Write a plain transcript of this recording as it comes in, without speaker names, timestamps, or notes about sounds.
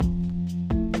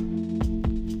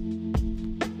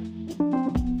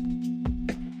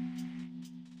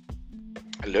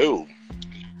Hello.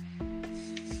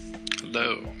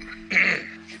 Hello.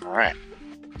 All right.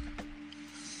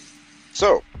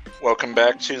 So, welcome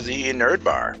back to the Nerd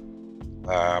Bar.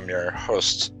 I'm your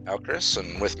host, Alchris,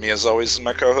 and with me, as always, is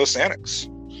my co-host, Anix.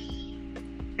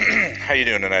 How you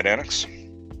doing tonight, Anix?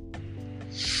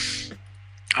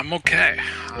 I'm okay.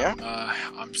 Yeah?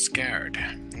 I'm scared.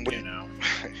 What, you know.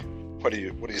 What are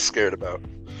you scared about?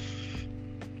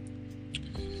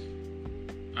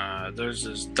 There's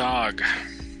this dog.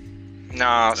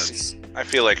 Nah, see, I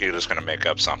feel like you're just gonna make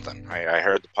up something. I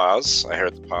heard the pause,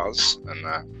 and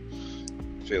I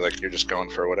feel like you're just going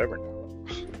for whatever.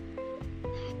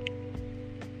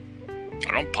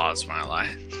 I don't pause when I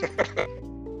lie.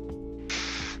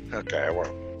 Okay, I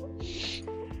won't.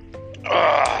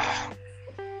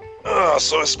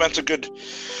 So I spent a good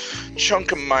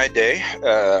chunk of my day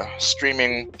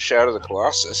streaming Shadow of the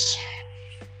Colossus.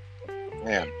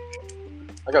 Man,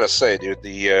 I gotta say, dude,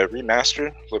 the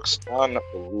remaster looks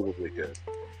unbelievably good.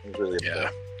 It's really Yeah.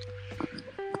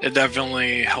 It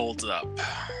definitely holds up.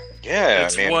 Yeah,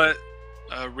 It's what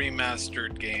a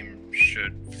remastered game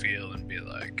should feel and be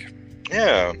like.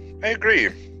 Yeah, I agree.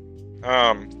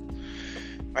 I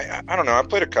don't know. I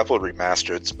played a couple of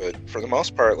remasters, but for the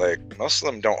most part, like most of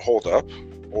them don't hold up,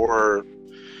 or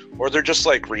they're just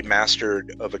like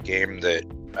remastered of a game that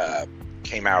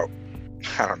came out.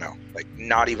 I don't know, like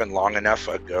not even long enough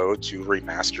ago to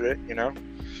remaster it. You know,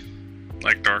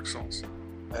 Like Dark Souls.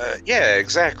 Yeah,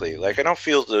 exactly. Like I don't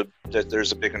feel that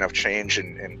there's a big enough change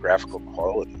in graphical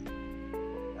quality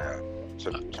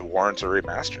to warrant a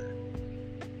remaster.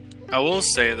 I will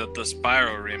say that the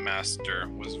Spyro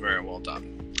remaster was very well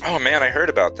done. Oh man, I heard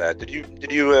about that. Did you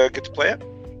get to play it?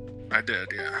 I did,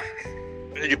 yeah.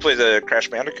 Did you play the Crash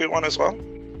Bandicoot one as well?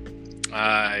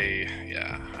 I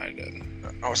did.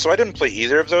 Oh, so I didn't play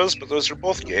either of those, but those are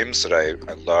both games that I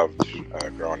loved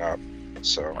growing up.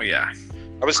 So Oh yeah.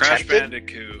 I was Crash tempted.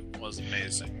 Bandicoot was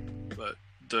amazing, but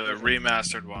the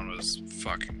remastered one was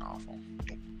fucking awful.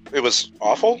 It was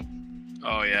awful.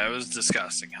 Oh yeah, it was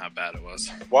disgusting how bad it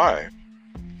was. Why?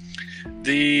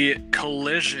 The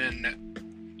collision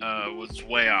was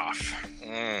way off.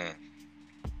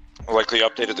 Like they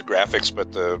updated the graphics,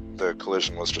 but the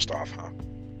collision was just off, huh?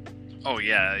 Oh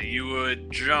yeah, you would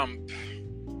jump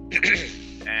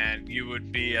and you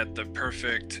would be at the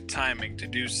perfect timing to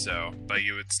do so, but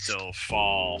you would still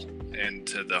fall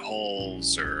into the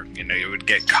holes, or you would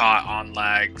get caught on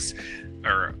lags,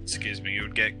 or you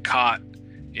would get caught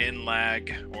in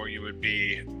lag, or you would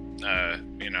be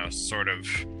sort of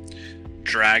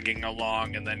dragging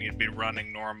along, and then you'd be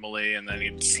running normally, and then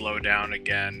you'd slow down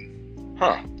again.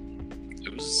 Huh.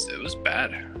 It was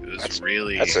bad. It was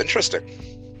that's interesting.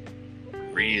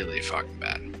 really fucking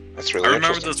bad. That's really I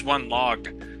remember interesting. this one log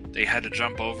they had to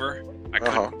jump over. I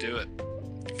couldn't do it.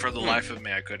 For the life of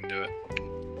me, I couldn't do it.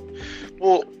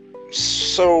 Well,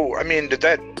 so I mean, did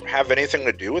that have anything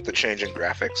to do with the change in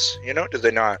graphics? You know, did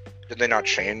they not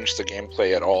change the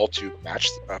gameplay at all to match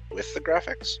up with the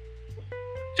graphics?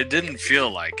 It didn't feel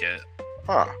like it.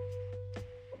 Huh.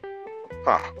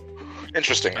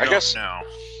 Interesting. I guess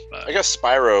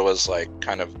Spyro was like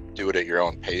kind of do it at your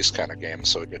own pace kind of game,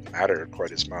 so it didn't matter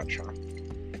quite as much, huh?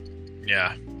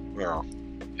 Yeah. Yeah.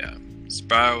 Yeah.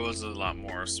 Spyro was a lot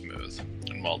more smooth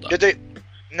and well done. Did they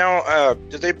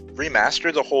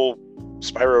remaster the whole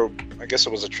Spyro? I guess it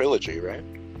was a trilogy, right?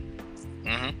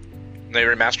 Mm-hmm. They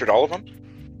remastered all of them?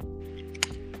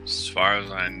 As far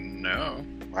as I know.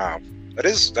 Wow.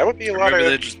 That would be a lot Maybe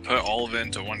of... they just put all of it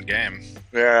into one game.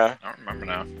 Yeah. I don't remember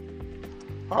now.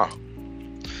 Huh.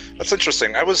 That's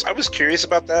interesting. I was curious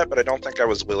about that, but I don't think I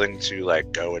was willing to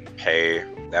like go and pay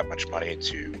that much money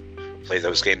to play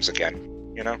those games again,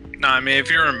 you know? No, I mean,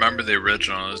 if you remember the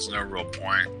original, there's no real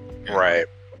point. Right.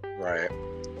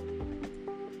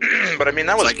 But I mean,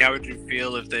 that was like, how would you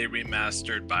feel if they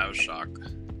remastered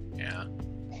BioShock? Yeah.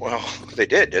 Well, they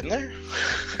did, didn't they?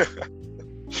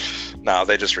 No,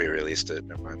 they just re-released it.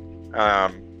 Never mind.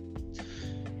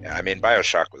 Yeah, I mean,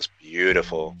 BioShock was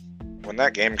beautiful. When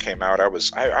that game came out, I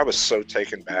was so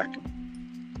taken back.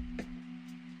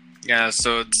 Yeah,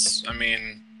 so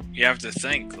you have to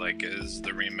think, like, is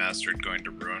the remastered going to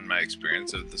ruin my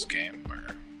experience of this game? Or...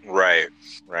 Right.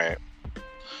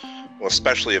 Well,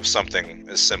 especially if something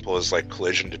as simple as like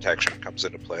collision detection comes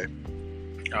into play.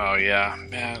 Oh yeah,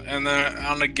 and then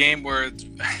on a game where it's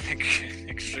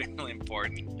extremely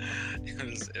important,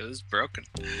 it was broken.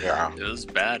 Yeah, it was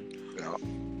bad. Yeah.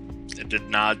 It did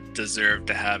not deserve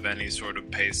to have any sort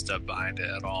of pay stub behind it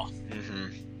at all.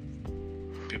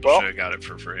 Mm-hmm. People should have got it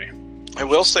for free. I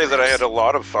will say that I had a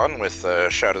lot of fun with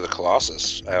Shadow of the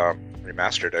Colossus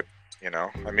remastered. You know,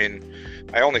 I mean,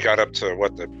 I only got up to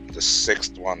the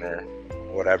sixth one or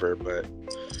whatever, but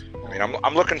I mean,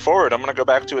 I'm looking forward. I'm gonna go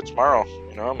back to it tomorrow.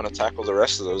 You know, I'm gonna tackle the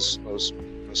rest of those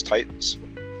titans.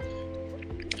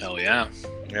 Hell yeah.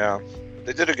 Yeah,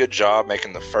 they did a good job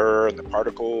making the fur and the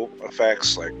particle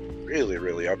effects like really,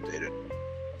 really updated.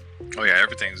 Oh yeah,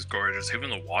 everything's gorgeous. Even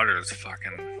the water is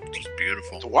fucking just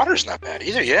beautiful. The water's not bad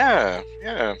either. Yeah.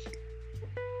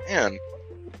 Man.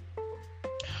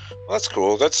 Well, that's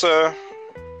cool. That's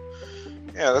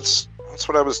that's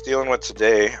what I was dealing with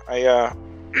today.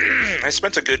 I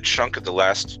spent a good chunk of the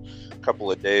last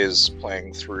couple of days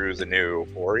playing through the new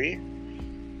Ori.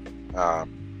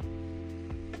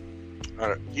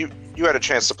 You had a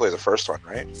chance to play the first one,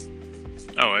 right?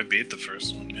 Oh, I beat the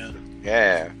first one, yeah.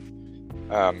 Yeah.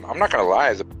 I'm not gonna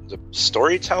lie, the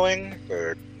storytelling,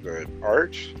 the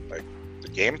art, like the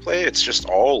gameplay, it's just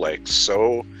all like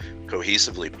so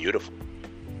cohesively beautiful.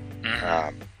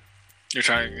 Mm-hmm. You're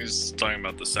talking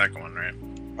about the second one, right?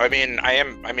 I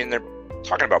mean, they're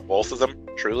talking about both of them,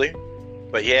 truly.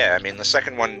 But yeah, I mean, the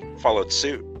second one followed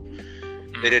suit.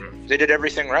 Mm-hmm. They did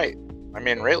everything right. I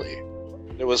mean, really.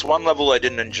 There was one level I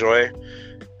didn't enjoy,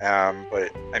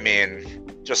 but I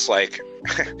mean, just like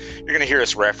you're gonna hear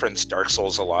us reference Dark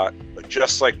Souls a lot, but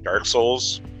just like Dark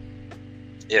Souls,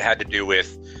 it had to do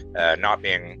with not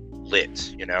being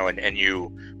lit, you know, and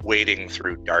you wading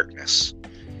through darkness.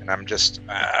 And I'm just,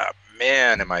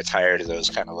 man, am I tired of those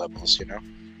kind of levels, you know?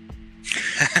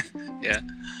 Yeah.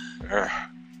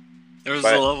 There was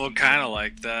a level kind of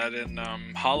like that in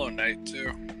Hollow Knight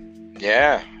too.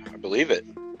 Yeah, I believe it.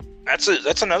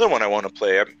 That's another one I want to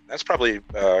play. That's probably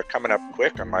coming up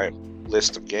quick on my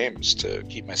list of games to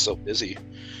keep myself busy.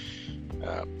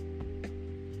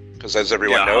 Because as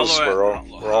everyone knows,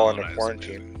 we're all in a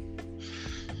quarantine.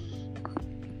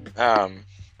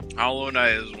 Hollow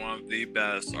Knight is one of the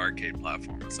best arcade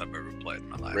platformers I've ever played in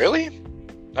my life. Really?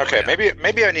 Okay, oh, yeah.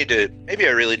 maybe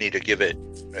I really need to give it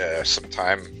some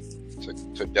time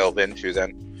to delve into.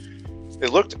 Then it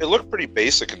looked pretty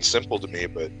basic and simple to me,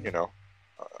 but you know.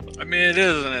 I mean, it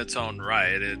is in its own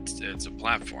right. It's a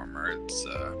platformer.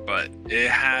 But it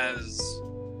has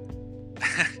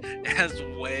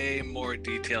way more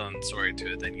detail and story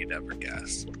to it than you'd ever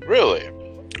guess. Really?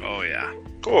 Oh yeah.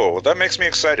 Cool. Well, that makes me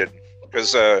excited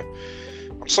because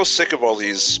I'm so sick of all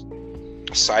these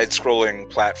side-scrolling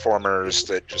platformers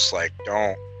that just like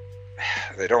don't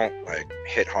like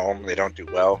hit home. They don't do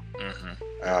well. Mm-hmm.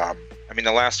 I mean,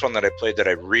 the last one that I played that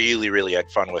I really, really had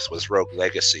fun with was Rogue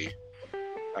Legacy.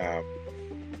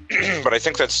 But I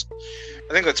think that's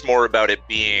more about it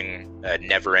being a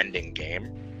never-ending game.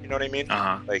 You know what I mean?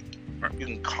 Uh-huh. Like you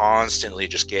can constantly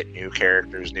just get new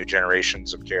characters, new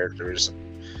generations of characters,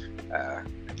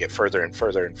 and get further and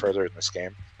further and further in this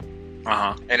game.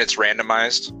 Uh-huh. And it's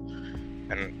randomized.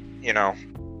 And you know,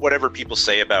 whatever people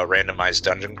say about randomized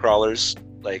dungeon crawlers,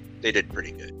 like they did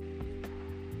pretty good.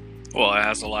 Well, it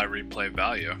has a lot of replay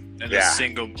value and a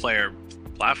single-player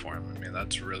platform. I mean,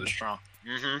 that's really strong.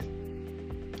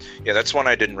 Mm-hmm. Yeah, that's one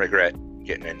I didn't regret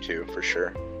getting into for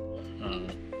sure.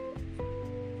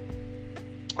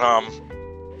 Well,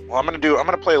 I'm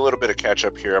gonna play a little bit of catch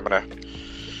up here. I'm gonna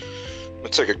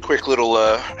take a quick little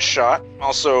shot.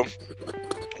 Also,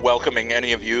 welcoming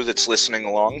any of you that's listening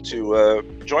along to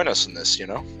join us in this. You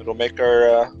know, it'll make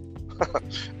our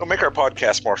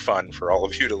podcast more fun for all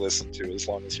of you to listen to, as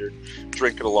long as you're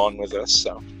drinking along with us.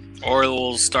 So, or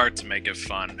we'll start to make it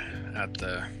fun at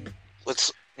the.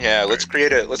 Let's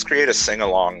create a sing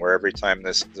along where every time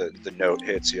the note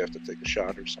hits, you have to take a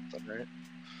shot or something, right?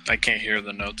 I can't hear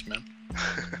the notes, man.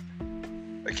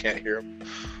 I can't hear them.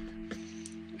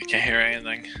 I can't hear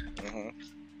anything. Mm-hmm.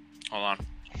 Hold on.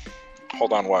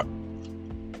 Hold on, what?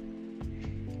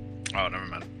 Oh, never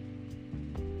mind.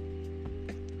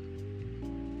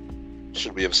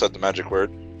 Should we have said the magic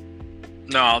word?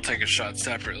 No, I'll take a shot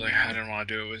separately. I didn't want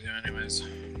to do it with you anyways.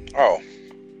 Oh.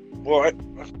 Well,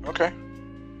 okay.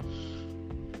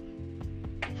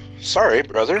 Sorry,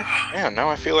 brother. Man, now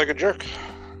I feel like a jerk.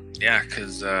 Yeah,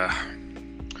 because I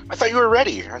thought you were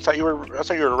ready. I thought you were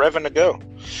revving to go.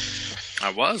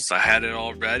 I was. I had it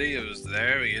all ready. It was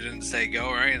there. But you didn't say go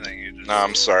or anything. You just no,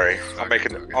 I'm sorry. I'll make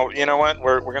it. Oh, you know what?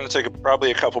 We're gonna take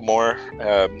probably a couple more.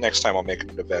 Next time I'll make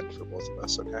it an event for both of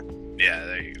us. Okay. Yeah,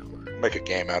 there you go. Make a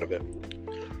game out of it.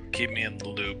 Keep me in the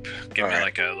loop. Give me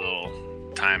like a little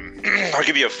time. I'll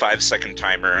give you a 5-second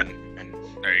timer, and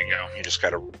there you go. You just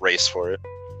gotta race for it.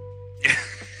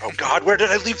 Oh God, where did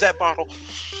I leave that bottle? Yeah,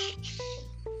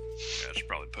 I should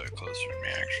probably put it closer to me,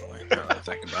 actually, now that I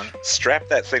think about it. Strap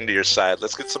that thing to your side.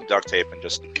 Let's get some duct tape and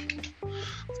just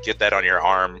get that on your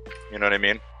arm. You know what I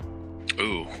mean?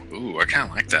 Ooh, I kind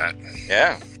of like that.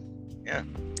 Yeah. Yeah,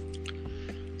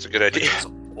 it's a good idea. Like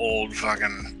those old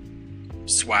fucking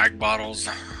swag bottles.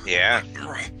 Yeah.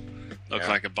 Look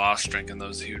like a boss drinking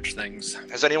those huge things.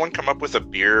 Has anyone come up with a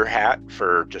beer hat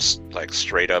for just like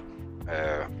straight up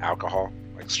alcohol,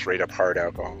 like straight up hard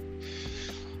alcohol?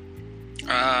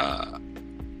 I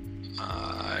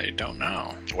don't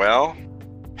know. Well,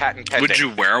 patent pending. Would you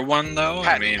wear one though?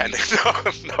 Patent pending.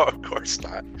 No, of course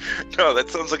not. No, that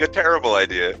sounds like a terrible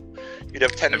idea. You'd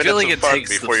have 10 I minutes feel like of it fun takes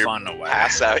before the you fun away.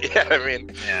 pass out. Yeah, I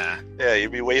mean, Yeah,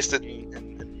 you'd be wasted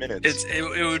in minutes.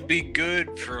 it would be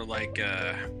good for like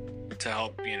to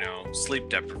help, sleep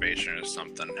deprivation or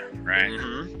something, right?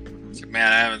 Mm-hmm. It's like,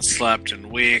 man, I haven't slept in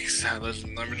weeks.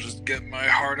 Listen, let me just get my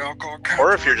hard alcohol.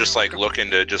 Or if you're just like looking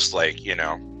to just like,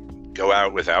 go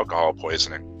out with alcohol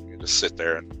poisoning, you just sit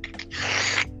there and,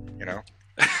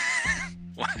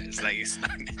 What is that? You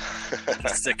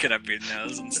stick it up your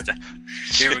nose instead.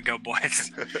 Here we go,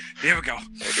 boys. Here we go.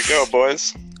 There we go,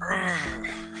 boys.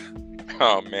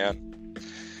 Oh man.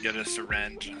 Get a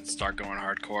syringe and start going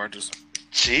hardcore. Just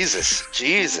Jesus.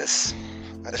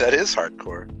 That is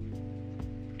hardcore.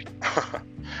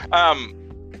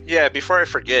 Yeah, before I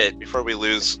forget, before we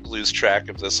lose track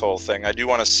of this whole thing, I do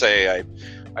want to say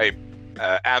I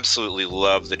absolutely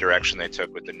love the direction they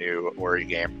took with the new Ori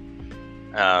game.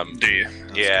 do you?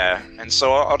 Yeah, and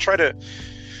so I'll try to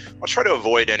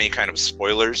avoid any kind of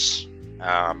spoilers.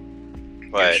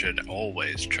 But you should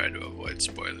always try to avoid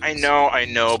spoilers. I know,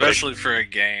 especially for a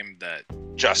game that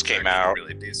just came out,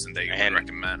 really decent that you would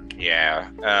recommend. Yeah,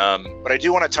 but I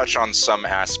do want to touch on some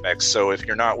aspects. So if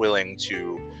you're not willing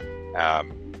to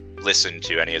listen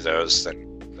to any of those, then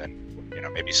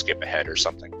maybe skip ahead or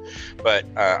something. But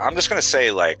I'm just gonna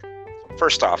say, like,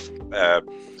 first off, the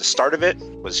start of it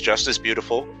was just as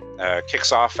beautiful.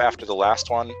 Kicks off after the last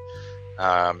one.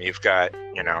 You've got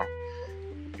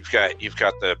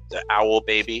the owl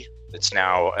baby that's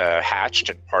now hatched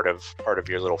and part of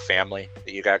your little family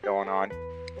that you got going on.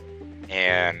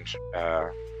 And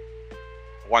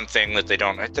one thing that they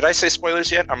don't... Did I say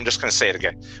spoilers yet? I'm just going to say it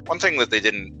again. One thing that they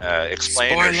didn't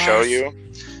explain or show you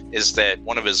is that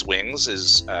one of his wings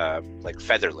is like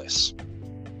featherless.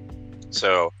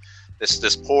 So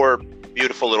this poor,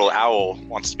 beautiful little owl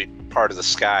wants to be part of the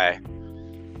sky,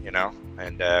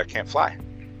 and can't fly.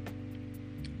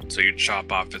 So you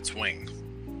chop off its wing.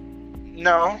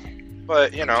 No,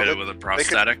 but fit it with a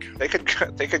prosthetic. They could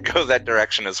go that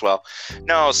direction as well.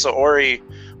 No, so Ori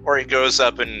goes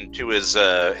up into his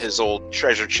old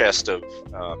treasure chest of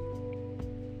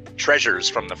treasures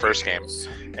from the first game,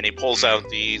 and he pulls out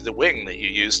the wing that you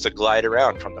used to glide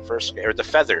around from the first game, or the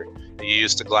feather that you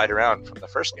used to glide around from the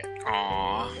first game.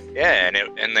 Aww. Yeah,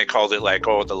 and they called it like,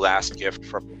 the last gift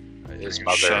from his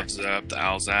mother. Shoves it up the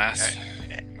owl's ass.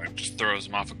 Or just throws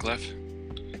him off a cliff.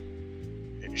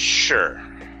 Sure.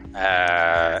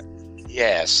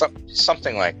 Yeah,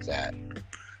 something like that.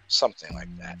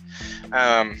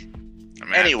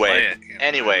 Anyway,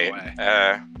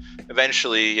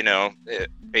 eventually,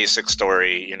 basic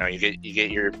story, you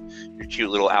get your cute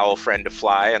little owl friend to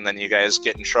fly, and then you guys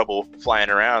get in trouble flying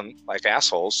around like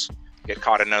assholes, get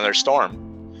caught in another storm,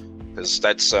 because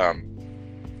that's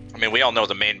we all know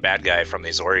the main bad guy from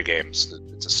these Ori games.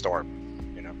 It's a storm,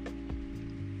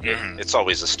 Mm-hmm. It's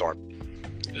always a storm.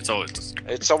 It's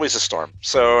always a storm.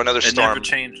 So another storm. It never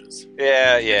changes.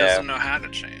 Yeah. It doesn't know how to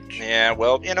change. Yeah,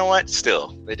 well, you know what?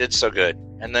 Still, they did so good.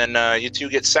 And then you two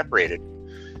get separated.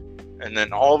 And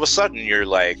then all of a sudden you're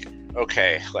like,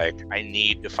 okay, like, I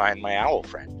need to find my owl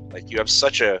friend. Like, you have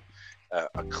such a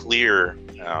clear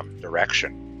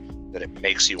direction that it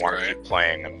makes you want to keep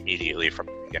playing immediately from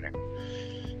the beginning.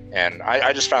 And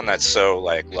I just found that so,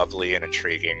 like, lovely and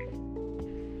intriguing.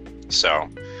 So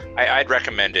I'd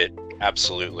recommend it,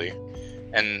 absolutely.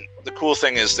 And the cool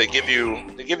thing is they give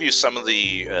you some of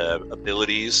the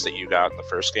abilities that you got in the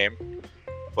first game,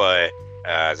 but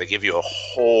they give you a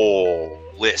whole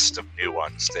list of new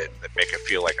ones that make it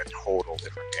feel like a total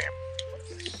different game.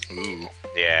 Ooh.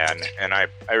 Yeah, and I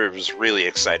was really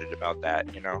excited about that,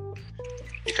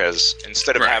 because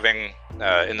instead of having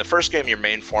in the first game, your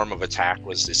main form of attack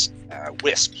was this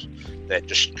wisp that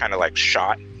just kind of like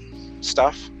shot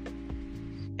stuff.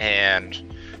 And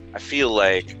I feel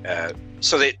like they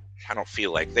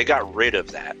got rid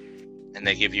of that, and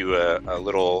they give you a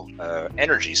little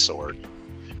energy sword,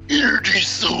 and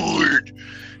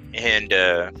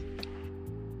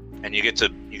you get to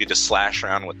slash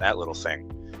around with that little thing,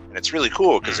 and it's really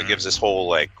cool because it gives this whole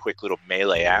like quick little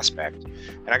melee aspect.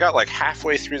 And I got like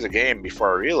halfway through the game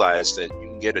before I realized that you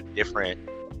can get a different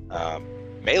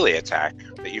melee attack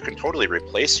that you can totally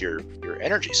replace your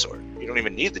energy sword. You don't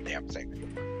even need the damn thing.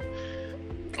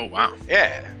 Oh wow!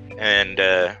 Yeah, and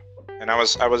and I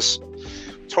was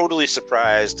totally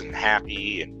surprised and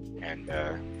happy and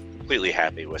completely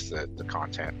happy with the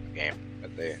content in the game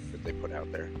that they put out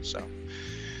there. So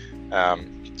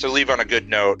to leave on a good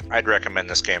note, I'd recommend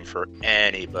this game for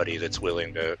anybody that's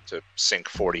willing to sink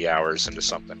 40 hours into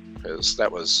something, because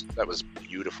that was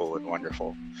beautiful and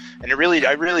wonderful. And I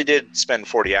really did spend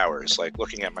 40 hours, like,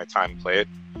 looking at my time played.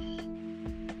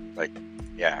 Like,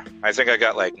 yeah, I think I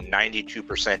got like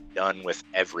 92% done with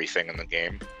everything in the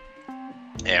game.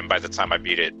 And by the time I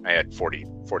beat it, I had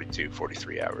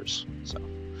 43 hours. So.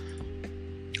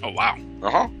 Oh, wow.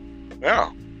 Uh-huh.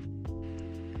 Yeah.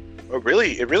 It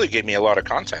really gave me a lot of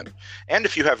content. And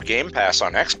if you have Game Pass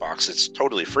on Xbox, it's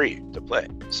totally free to play.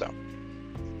 So.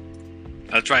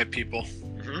 That's right, people.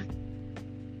 Mm-hmm.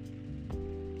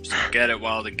 So get it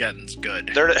while the getting's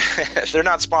good. They're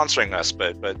not sponsoring us,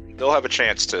 but they'll have a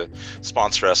chance to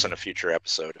sponsor us in a future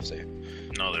episode if they.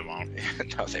 No, they won't.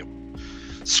 No, they won't.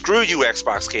 Screw you,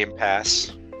 Xbox Game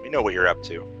Pass. We know what you're up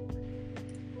to.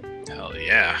 Hell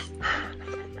yeah.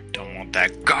 Don't want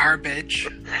that garbage.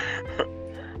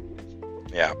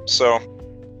 Yeah. So,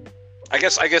 I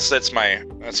guess that's my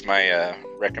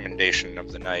recommendation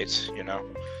of the night. You know.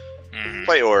 Mm-hmm.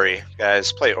 Play Ori,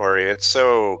 guys. Play Ori. It's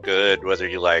so good. Whether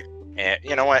you like,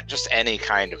 you know what, just any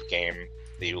kind of game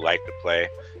that you like to play,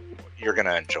 you're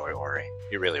gonna enjoy Ori.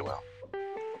 You really will.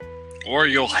 Or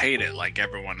you'll hate it like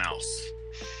everyone else.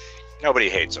 Nobody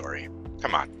hates Ori.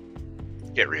 Come on,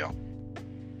 get real.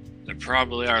 There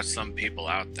probably are some people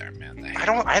out there, man. I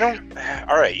don't.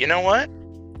 All right, you know what?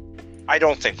 I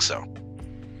don't think so.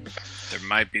 There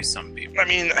might be some people. I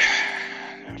mean,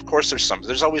 of course,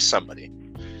 there's always somebody.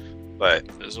 But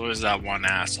there's always that one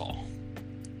asshole.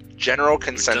 General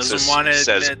consensus doesn't want to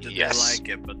says admit that yes. They like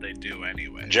it, but they do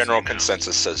anyway. General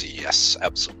consensus says yes,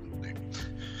 absolutely.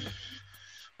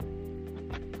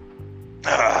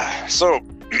 So,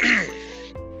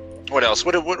 what else?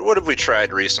 What have we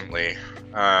tried recently?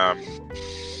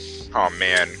 Oh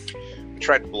man, we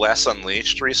tried Bless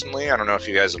Unleashed recently. I don't know if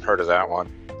you guys have heard of that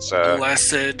one. It's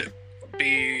Blessed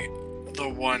be the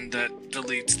one that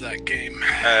deletes that game.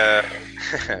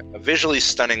 A visually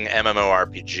stunning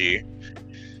MMORPG.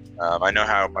 I know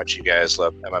how much you guys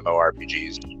love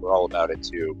MMORPGs. We're all about it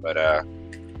too, but I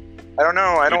don't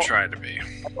know. I try to be.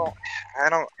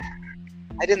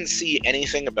 I didn't see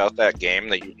anything about that game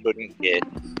that you couldn't get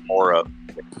more of.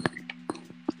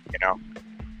 You know,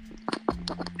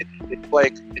 it's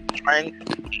like it's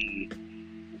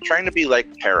trying to be like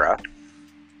Terra,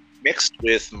 mixed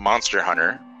with Monster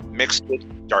Hunter, mixed with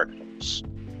Dark Souls.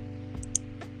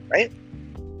 Right?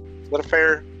 Is that a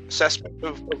fair assessment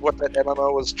of what that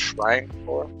MMO was trying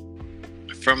for?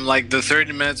 From like the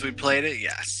 30 minutes we played it,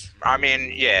 yes. I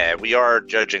mean, yeah, we are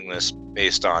judging this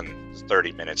based on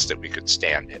 30 minutes that we could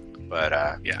stand it, but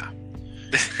yeah.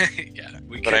 Yeah.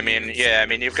 But I mean,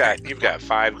 you've got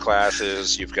 5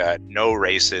 classes, you've got no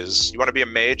races. You want to be a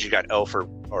mage, you got elf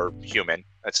or human.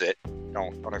 That's it.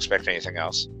 Don't expect anything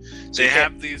else. So they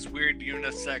have these weird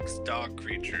unisex dog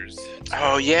creatures.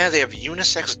 Oh yeah, they have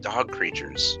unisex dog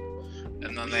creatures.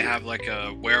 And then they have like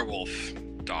a werewolf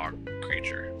dog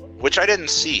creature. Which I didn't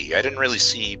see. I didn't really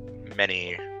see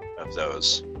many of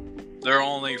those. They're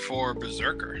only for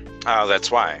Berserker. Oh, that's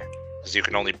why. Because you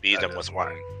can only beat them with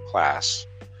one class.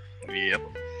 Yep.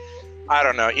 I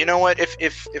don't know. You know what?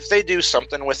 If they do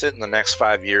something with it in the next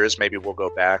 5 years, maybe we'll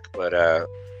go back. But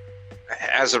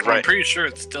as of I'm pretty sure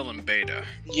it's still in beta.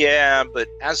 Yeah, but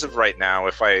as of right now,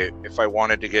 if I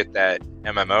wanted to get that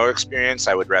MMO experience,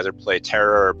 I would rather play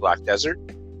Terra or Black Desert.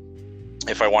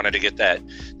 If I wanted to get that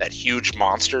huge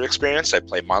monster experience, I'd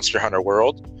play Monster Hunter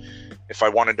World. If I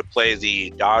wanted to play the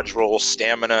dodge roll,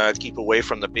 stamina, keep away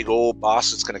from the big old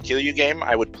boss that's going to kill you game,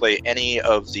 I would play any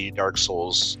of the Dark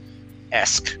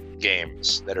Souls-esque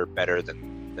games that are better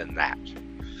than that.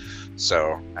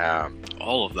 So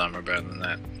all of them are better than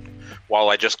that. While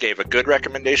I just gave a good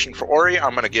recommendation for Ori,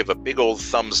 I'm going to give a big old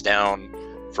thumbs down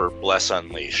for Bless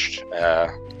Unleashed.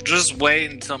 Just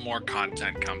wait until more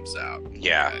content comes out.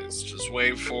 Yeah. Guys. Just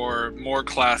wait for more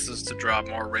classes to drop,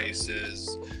 more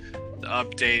races, the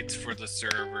updates for the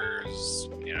servers,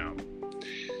 you know.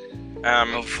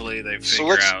 Hopefully they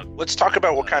figure out. Let's talk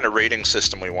about what kind of rating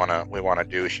system we want to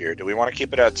do here. Do we want to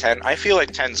keep it at 10? I feel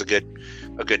like 10's a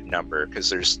good number because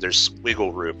there's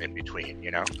wiggle room in between,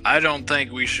 you know. I don't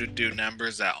think we should do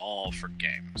numbers at all for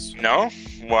games. No?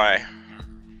 Why?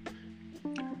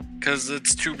 Because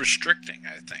it's too restricting,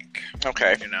 I think.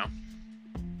 Okay. You know.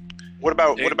 What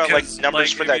about like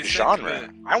numbers for that genre? The...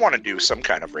 I want to do some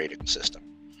kind of rating system.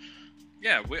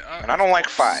 Yeah, and I don't like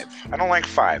 5. I don't like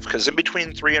 5 because in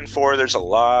between 3 and 4, there's a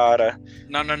lot of.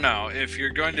 No. If you're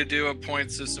going to do a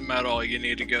point system at all, you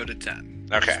need to go to 10.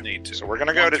 You Okay. just need to. So we're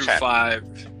gonna go to 10. 5.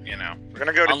 We're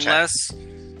gonna go to 10. Unless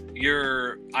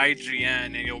you're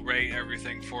IGN and you'll rate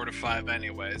everything 4 to 5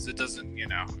 anyways. It doesn't.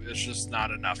 It's just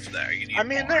not enough there. You need I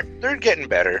mean, more. they're getting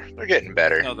better. They're getting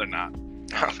better. No, they're not.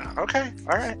 Okay.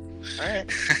 All right.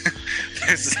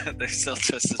 They're still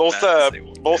just as Both bad as they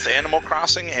were. both Animal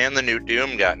Crossing and the new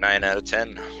Doom got 9 out of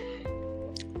 10.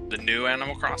 The new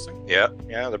Animal Crossing. Yeah,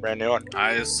 the brand new one.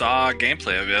 I saw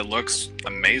gameplay of it. It looks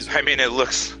amazing. I mean, it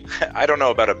looks. I don't know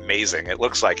about amazing. It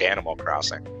looks like Animal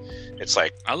Crossing. It's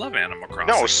like. I love Animal Crossing.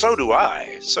 No, so do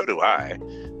I.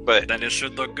 But then it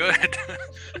should look good.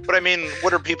 But I mean,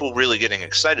 what are people really getting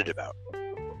excited about?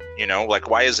 Like,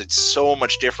 why is it so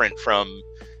much different from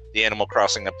the Animal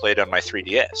Crossing I played on my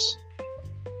 3DS?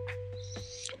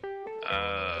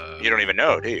 You don't even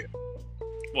know, do you?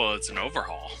 Well, it's an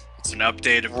overhaul. It's an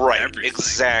update of Right, everything.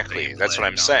 exactly. That's what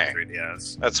I'm saying.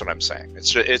 3DS. That's what I'm saying.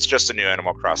 It's just a new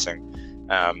Animal Crossing.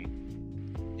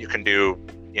 You can do,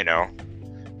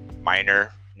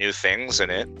 minor new things in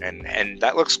it, and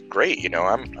that looks great.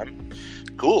 I'm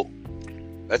cool.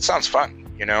 That sounds fun.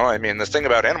 I mean, the thing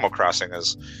about Animal Crossing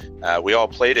is we all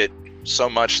played it so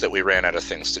much that we ran out of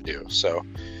things to do. So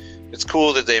it's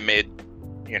cool that they made,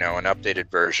 an updated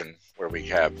version where we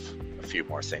have a few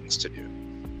more things to do.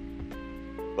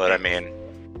 But I mean,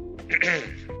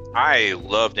 I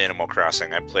loved Animal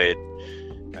Crossing. I played,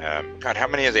 God, how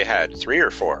many have they had? 3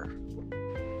 or 4?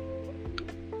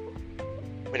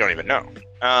 We don't even know.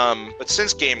 But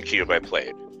since GameCube I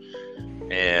played,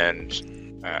 and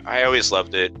I always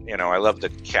loved it. I loved the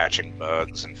catching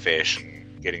bugs and fish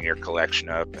and getting your collection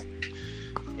up and,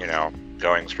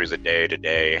 going through the day to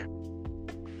day.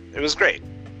 It was great.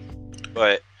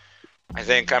 But I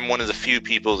think I'm one of the few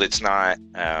people that's not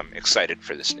excited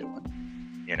for this new one.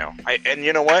 And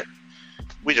you know what?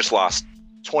 We just lost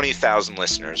 20,000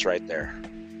 listeners right there.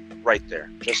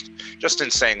 Just in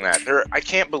saying that. I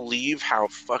can't believe how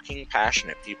fucking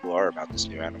passionate people are about this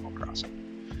new Animal Crossing.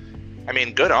 I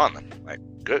mean, good on them. Like,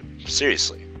 good.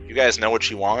 Seriously. You guys know what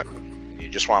you want. You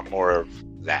just want more of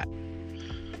that.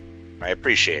 I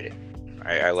appreciate it.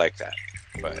 I like that.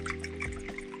 But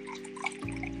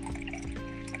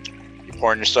you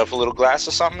pouring yourself a little glass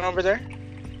of something over there?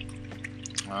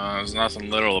 There's nothing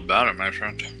little about it, my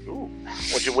friend. Ooh.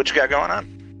 What you got going on?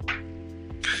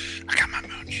 I got my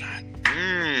moonshine.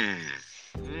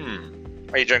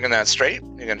 Are you drinking that straight?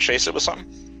 You gonna chase it with something?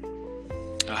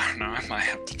 Oh, no, I might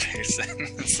have to taste it.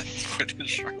 It's pretty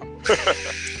strong.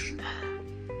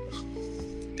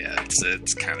 Yeah,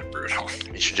 it's kind of brutal.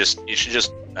 You should just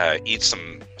eat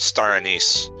some star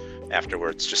anise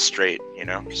afterwards, just straight.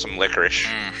 Some licorice.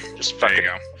 Just fucking. There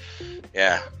you go.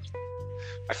 Yeah.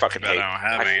 I fucking hate. I don't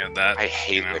have any of that. I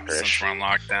hate licorice. Since we're on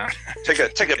lockdown.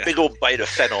 Take a big old bite of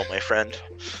fennel, my friend.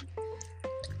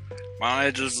 Why don't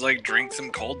I just drink some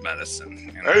cold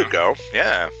medicine? There you go.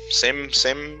 Yeah, same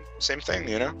thing.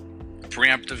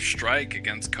 Preemptive strike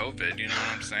against COVID. You know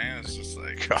what I'm saying? It's just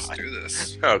let's do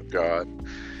this. Oh God,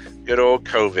 good old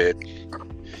COVID.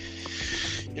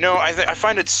 I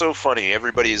find it so funny.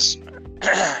 Everybody's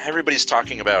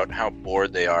talking about how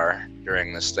bored they are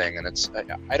during this thing, and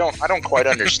I don't quite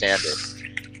understand it.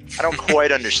 I don't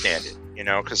quite understand it.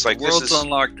 Because the world's on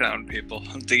lockdown, people.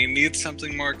 Do you need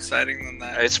something more exciting than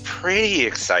that? It's pretty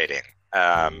exciting.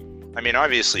 I mean,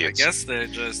 obviously, I guess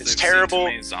it's terrible.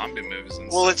 Too many zombie movies.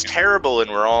 Well, it's terrible,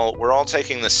 and we're all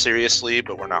taking this seriously,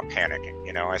 but we're not panicking.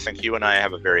 I think you and I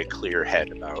have a very clear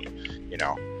head about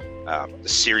the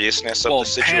seriousness of the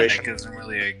situation. Panic isn't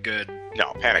really a good.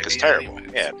 No, panic is terrible.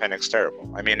 Anyways. Yeah, panic's terrible.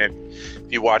 I mean,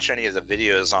 if you watch any of the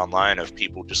videos online of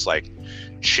people just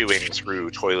chewing through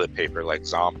toilet paper like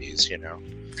zombies, they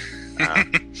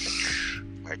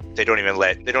don't even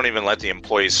let the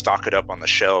employees stock it up on the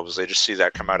shelves. They just see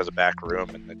that come out of the back room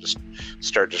and they just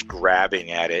start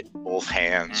grabbing at it, both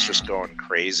hands, just going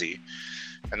crazy.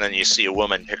 And then you see a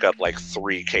woman pick up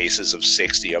 3 cases of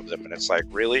 60 of them, and it's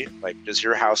really? Does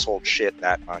your household shit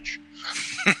that much?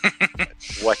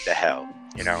 What the hell?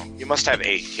 You must have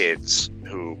 8 kids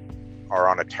who are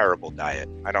on a terrible diet.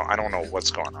 I don't know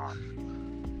what's going on.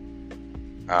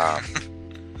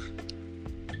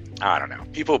 I don't know.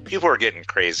 People are getting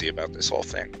crazy about this whole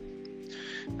thing.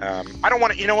 I don't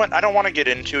want to. You know what? I don't want to get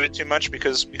into it too much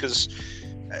because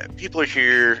people are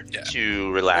here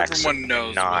to relax. Everyone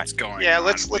knows what's going on. Yeah,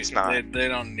 let's not. They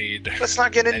don't need. Let's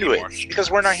not get into it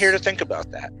because we're not here to think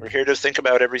about that. We're here to think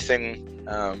about everything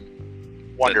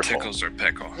wonderful. That tickles our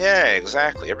pickle. Yeah,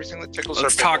 exactly. Everything that tickles our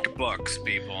pickle. Let's talk books,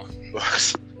 people.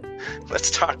 Books.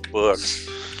 Let's talk books.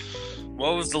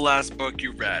 What was the last book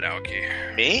you read,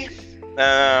 Aoki? Me?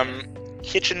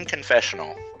 Kitchen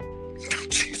Confessional.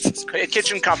 Jesus Christ.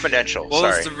 Kitchen Confidential.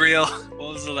 What Sorry. What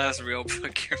was the last real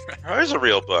book you read? Oh, there's a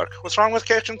real book. What's wrong with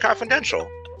Kitchen Confidential?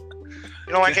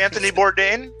 You know, like Anthony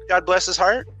Bourdain? God bless his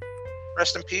heart.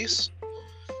 Rest in peace.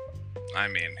 I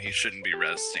mean, he shouldn't be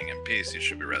resting in peace. He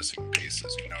should be resting in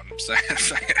pieces. You know what I'm saying?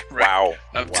 Wow.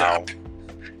 Up Wow. top.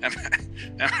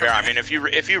 Yeah, I mean, if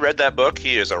you read that book,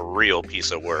 he is a real piece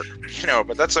of work. You know,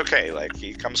 but that's okay. Like,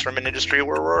 he comes from an industry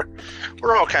where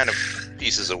we're all kind of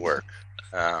pieces of work.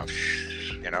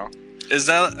 You know. Is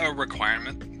that a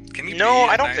requirement? Can you? No, be a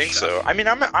I don't nice think chef? so. I mean,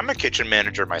 I'm a kitchen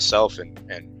manager myself, and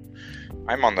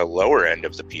I'm on the lower end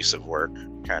of the piece of work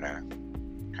kind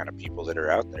of people that are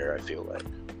out there. I feel like,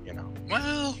 you know.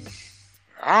 Well,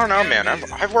 I don't know, yeah, man.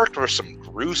 I've worked with some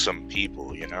gruesome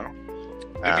people, you know.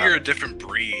 maybe you're a different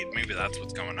breed. Maybe that's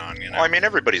what's going on. You know. Well, I mean,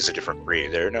 everybody's a different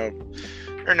breed. There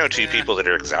are no two people that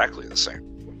are exactly the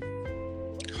same.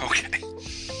 Okay.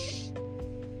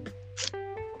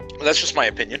 Well, that's just my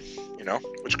opinion, you know,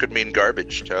 which could mean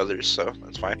garbage to others, so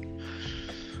that's fine.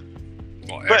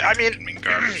 Well, But, I everything mean- can mean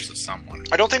garbage to someone.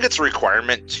 I don't think it's a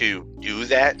requirement to do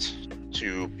that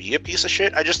to be a piece of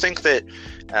shit. I just think that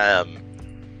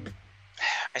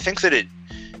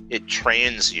it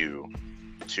trains you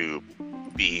to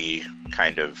be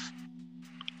kind of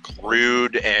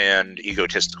rude and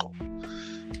egotistical.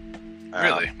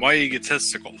 Really? Why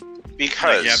egotistical?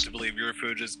 Because Like you have to believe your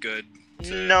food is good.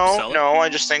 To no, sell it? I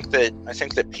just think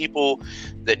that people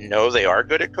that know they are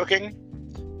good at cooking,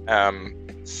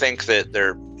 think that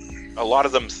they're a lot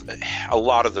of them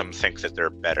think that they're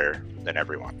better than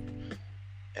everyone.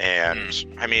 And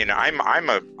I mean, I'm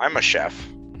a chef.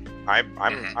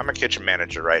 I'm a kitchen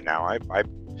manager right now. I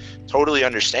totally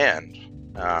understand,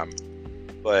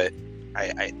 but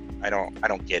I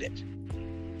don't get it.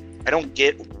 I don't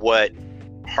get what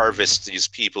harvests these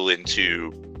people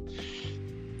into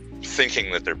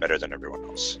thinking that they're better than everyone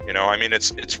else. You know, I mean,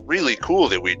 it's really cool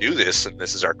that we do this and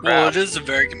this is our Well, craft. it is a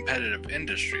very competitive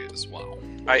industry as well.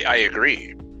 I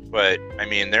agree, but I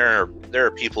mean, there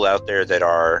are people out there that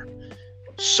are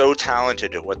so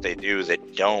talented at what they do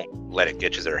that don't let it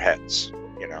get to their heads.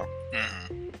 You know.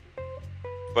 Mm-hmm.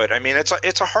 But I mean, it's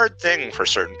a hard thing for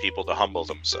certain people to humble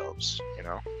themselves. You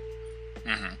know,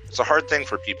 Mm-hmm. it's a hard thing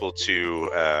for people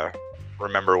to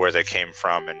remember where they came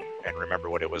from and remember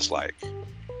what it was like.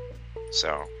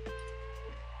 So,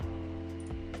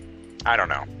 I don't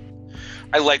know.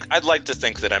 I'd like to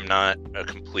think that I'm not a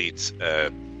complete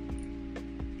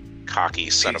cocky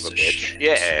son Piece of a of bitch. shit.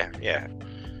 Yeah.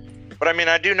 But I mean,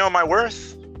 I do know my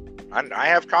worth. I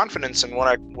have confidence in what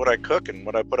I cook and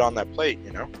what I put on that plate.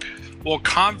 You know. Well,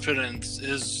 confidence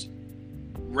is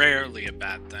rarely a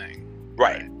bad thing.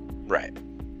 Right.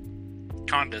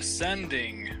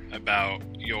 Condescending about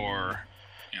your,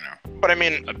 But I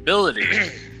mean, ability,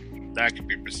 that could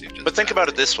be perceived as but think bad. about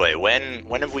it this way: when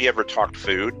have we ever talked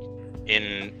food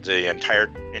in the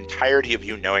entirety of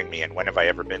you knowing me, and when have I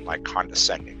ever been like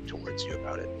condescending towards you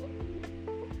about it?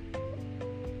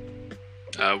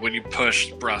 When you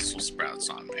pushed Brussels sprouts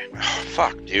on me. Oh,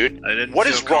 fuck, dude. I didn't What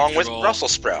feel is wrong with comfortable.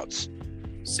 Brussels sprouts?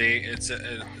 See, it's All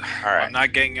right. I'm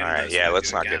not getting into All right, this yeah, with let's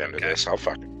you not again, get into okay? this.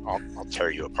 I'll tear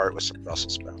you apart with some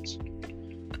Brussels sprouts.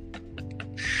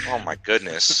 Oh my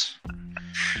goodness.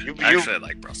 Actually, I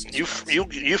like Brussels You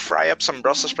sprouts. you fry up some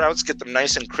Brussels sprouts, get them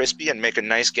nice and crispy, and make a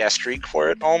nice gastrique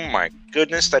for it. Oh my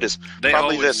goodness, that is They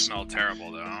probably always this. smell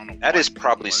terrible, though. I don't know That what- is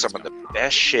probably what some is of the going on.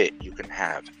 best shit you can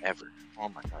have ever. Oh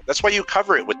my god, that's why you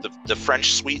cover it with the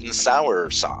French sweet and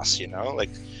sour sauce. You know, like,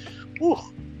 whew.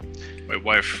 Wait,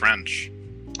 why French?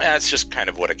 That's just kind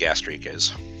of what a gastrique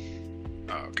is.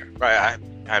 Oh, okay. Right,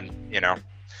 I'm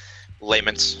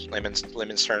layman's terms. Layman's.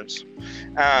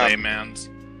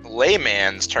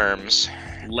 Layman's terms.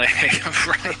 Lay.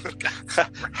 Right.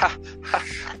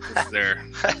 They're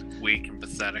weak and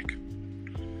pathetic. Is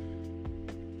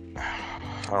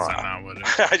that not what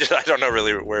it is? I don't know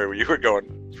really where you were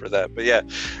going for that, but yeah.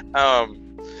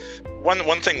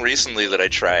 One thing recently that I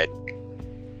tried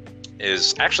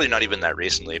is actually not even that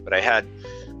recently, but I had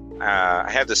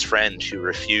this friend who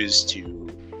refused to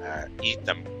eat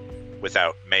them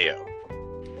without mayo,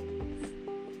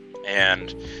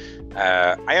 and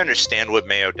I understand what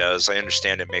mayo does. I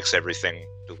understand it makes everything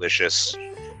delicious,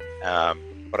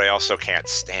 but I also can't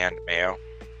stand mayo.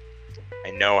 I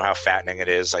know how fattening it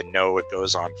is. I know it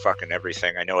goes on fucking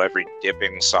everything. I know every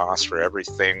dipping sauce for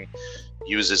everything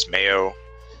uses mayo.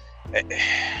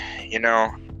 You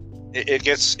know, it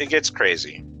gets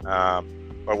crazy.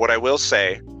 But what I will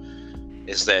say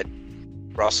is that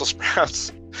Brussels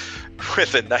sprouts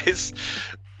with a nice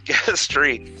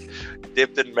gastrique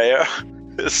dipped in mayo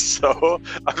is so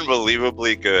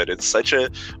unbelievably good. It's such a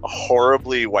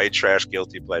horribly white trash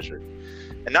guilty pleasure.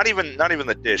 And not even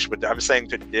the dish, but I'm saying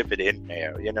to dip it in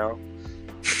mayo, you know?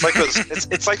 It's like those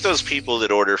it's like those people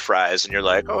that order fries and you're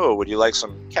like, "Oh, would you like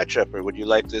some ketchup or would you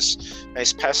like this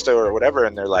nice pesto or whatever?"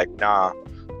 And they're like, "Nah,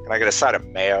 can I get a side of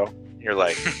mayo?" And you're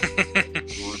like,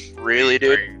 "Really,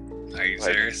 dude? Are you Like,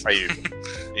 serious? Are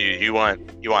you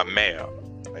want mayo?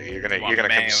 Like, you're gonna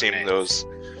consume those?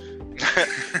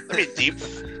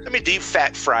 Let me deep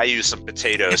fat fry you some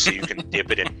potatoes so you can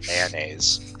dip it in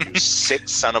mayonnaise. You sick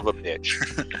son of a bitch."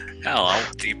 Hell,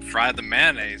 I'll deep fry the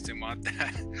mayonnaise. You want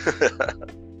that?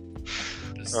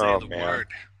 Just say the word.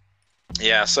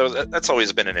 Yeah, so that's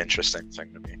always been an interesting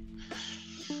thing to me.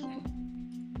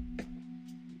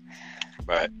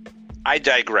 But I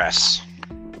digress.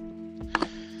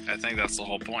 I think that's the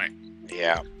whole point.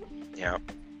 Yeah.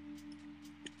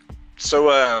 So,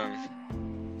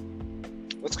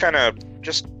 let's kind of,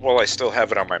 just while I still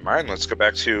have it on my mind, let's go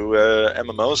back to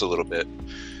MMOs a little bit.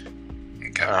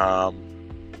 Okay.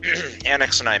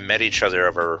 Annex and I met each other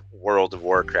over World of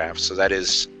Warcraft, so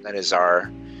that's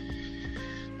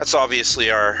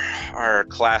obviously our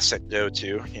classic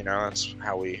go-to. You know, that's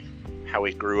how we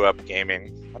grew up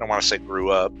gaming. I don't want to say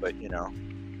grew up, but you know,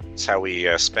 it's how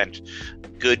we spent a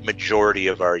good majority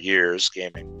of our years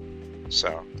gaming.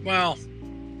 So Well,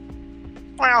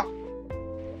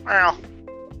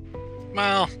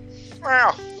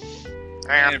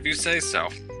 if you say so.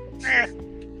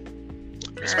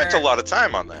 We spent a lot of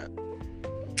time on that.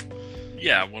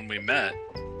 Yeah, when we met.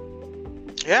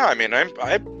 Yeah, I mean, I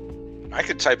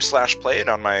could type /played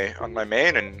on my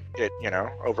main and get, you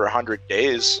know, over 100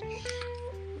 days,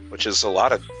 which is a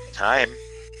lot of time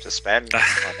to spend on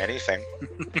anything.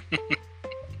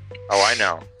 Oh, I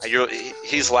know.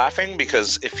 He's laughing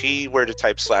because if he were to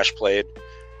type /played,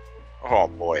 oh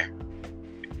boy,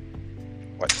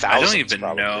 what, thousands? I don't even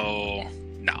probably. know.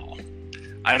 No,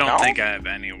 I don't think I have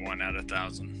anyone at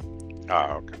 1,000. Oh,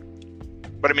 okay.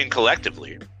 But I mean,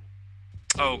 collectively.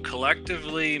 Oh,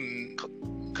 collectively,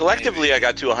 I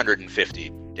got to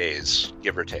 150 days,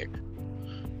 give or take.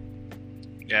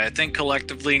 yeah, I think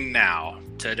collectively now,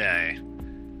 today,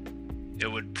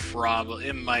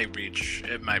 it might reach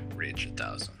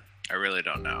 1,000. I really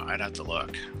don't know. I'd have to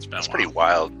look. It's been That's a while. pretty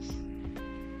wild.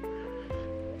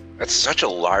 That's such a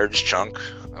large chunk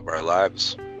of our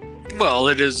lives. Well,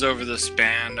 it is over the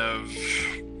span of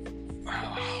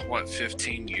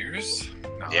 15 years?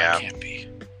 No, Yeah. that can't be.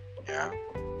 Yeah.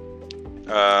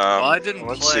 Well, I didn't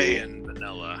let's play see. in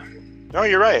vanilla. No,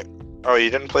 you're right. Oh, you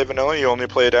didn't play vanilla? You only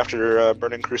played after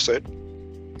Burning Crusade?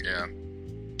 Yeah.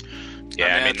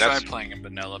 Yeah, I mean, I that's tried playing in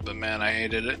vanilla, but man, I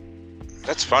hated it.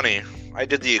 That's funny. I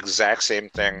did the exact same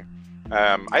thing.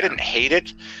 I didn't hate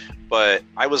it, but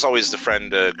I was always the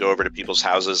friend to go over to people's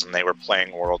houses and they were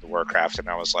playing World of Warcraft, and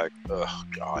I was like, oh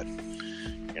god,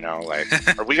 you know, like,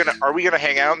 are we gonna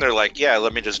hang out? And they're like, yeah,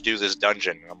 let me just do this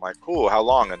dungeon. And I'm like, cool, how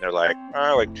long? And they're like,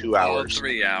 like 2 hours.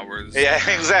 3 hours. Yeah,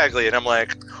 exactly. And I'm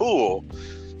like, cool.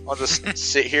 I'll just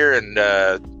sit here and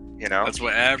you know. That's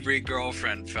what every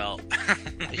girlfriend felt.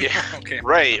 Yeah. Okay.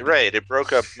 Right. It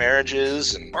broke up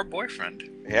marriages and Or boyfriend.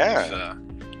 yeah.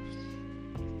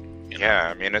 You know, Yeah,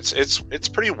 I mean, it's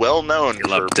pretty well known you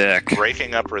love for dick.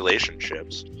 breaking up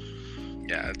relationships.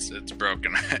 Yeah, it's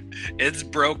broken. It's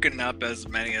broken up as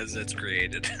many as it's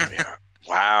created. Yeah.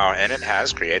 Wow, and it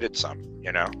has created some,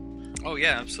 you know. Oh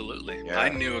yeah, absolutely. Yeah. I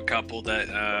knew a couple that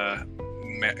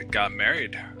got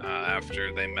married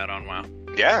after they met on WoW.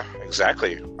 Yeah,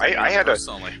 exactly. I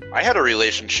had a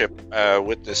relationship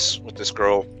with this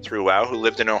girl through WoW who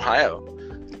lived in Ohio,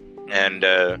 and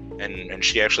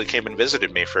she actually came and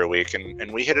visited me for a week,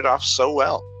 and we hit it off so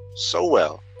well.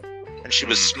 And she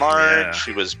was smart. Yeah.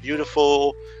 She was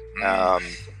beautiful.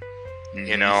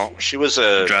 You know, she was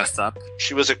dressed up.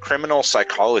 She was a criminal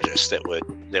psychologist that would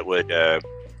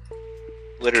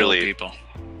literally Kill people.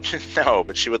 No,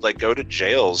 but she would like go to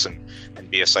jails and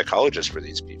be a psychologist for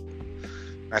these people.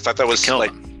 And I thought that was kill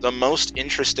like them. the most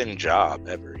interesting job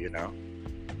ever, you know.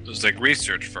 It was like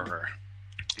research for her.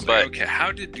 It's But- like, okay,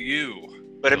 how did you?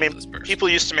 But I kill mean, this person? people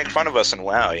used to make fun of us in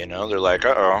WoW, you know. They're like,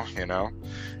 you know,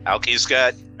 he's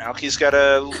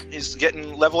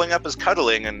getting leveling up his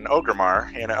cuddling in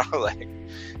Ogremar, you know, like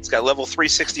he's got level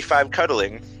 365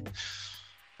 cuddling.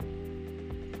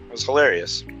 It was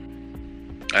hilarious.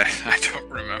 I don't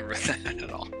remember that at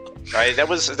all. Right? That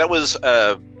was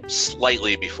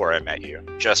slightly before I met you,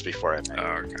 just before I met you.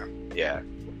 Oh, okay. Yeah.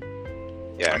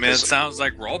 I mean, it 'cause- sounds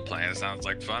like role playing. It sounds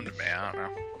like fun to me. I don't know.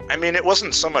 I mean, it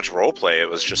wasn't so much role play. It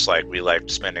was just like we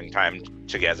liked spending time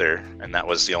together, and that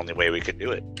was the only way we could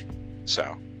do it.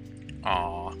 So,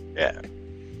 Aw. Yeah.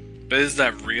 But is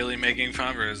that really making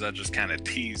fun, or is that just kind of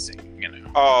teasing? You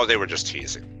know. Oh, they were just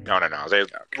teasing. No.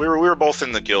 We were both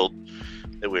in the guild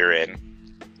that we were in,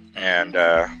 and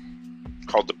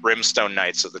called the Brimstone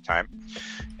Knights at the time.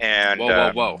 And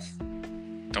Whoa!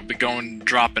 Don't be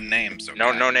dropping names. Okay?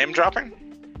 No name dropping.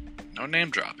 No name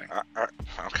dropping.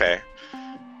 Okay.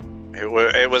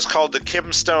 It was called the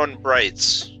Kimstone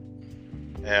Brights,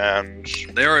 and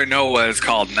they already know what it's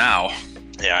called now.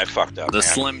 Yeah, I fucked up. The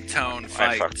Slim Tone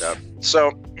fight. I fucked up. So,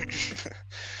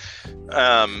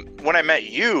 when I met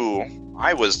you,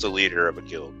 I was the leader of a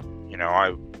guild. You know,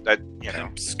 I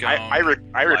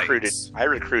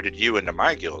recruited you into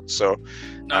my guild. So,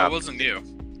 no, it wasn't you.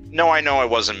 No, I know it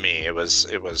wasn't me. It was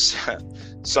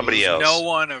somebody else. No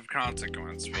one of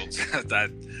consequence.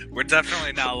 We're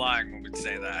definitely not lying when we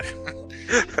say that.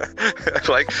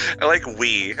 I like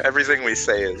we. Everything we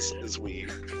say is we.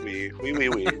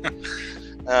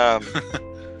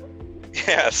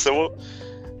 Yeah, so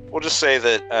we'll just say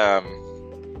that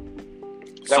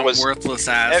that was worthless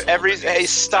ass. Hey,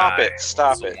 stop it!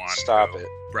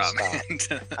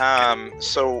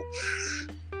 So,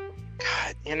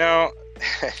 God, you know,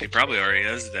 he probably already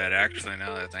is dead. Actually,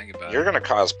 now that I think about it, you're gonna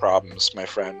cause problems, my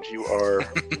friend. You are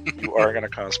gonna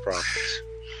cause problems.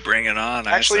 Bring it on.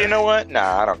 Actually, you know what?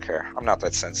 Nah, I don't care. I'm not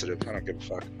that sensitive. I don't give a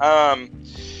fuck.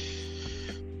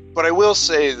 But I will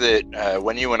say that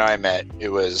when you and I met, it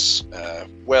was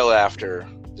well after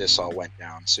this all went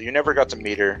down. So you never got to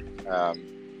meet her.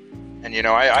 And you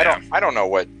know, I don't know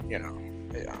what, you know.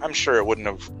 I'm sure it wouldn't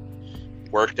have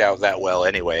worked out that well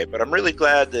anyway. But I'm really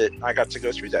glad that I got to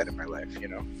go through that in my life. You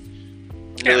know.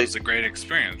 It was a great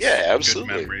experience. Yeah,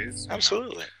 absolutely. Good memories.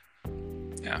 Absolutely.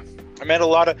 Yeah. I met a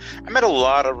lot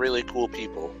of really cool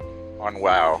people on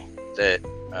WoW that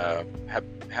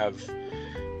have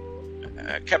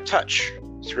kept touch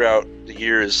throughout the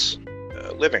years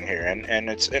living here, and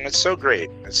it's so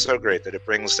great. It's so great that it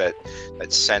brings that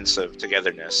sense of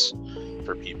togetherness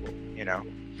for people, you know.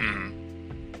 Mm-hmm.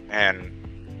 And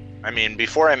I mean,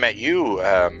 before I met you,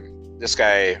 this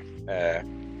guy,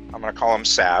 I'm gonna call him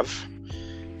Sav,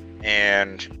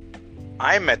 and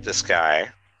I met this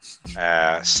guy,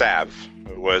 Sav,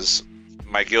 who was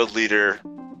my guild leader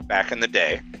back in the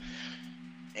day.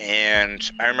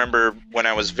 And I remember when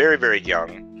I was very, very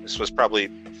young, this was probably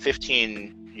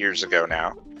 15 years ago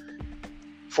now.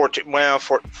 14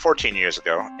 years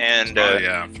ago. And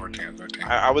 14 or 13.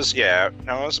 I was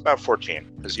about 14,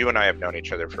 because you and I have known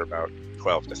each other for about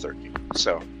 12 to 13.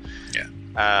 So, yeah.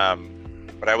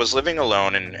 But I was living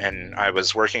alone, and I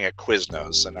was working at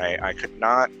Quiznos, and I could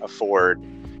not afford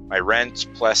my rent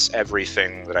plus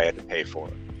everything that I had to pay for.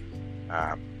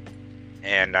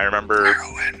 And I remember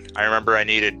I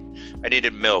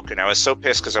needed milk, and I was so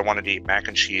pissed because I wanted to eat mac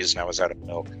and cheese, and I was out of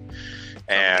milk.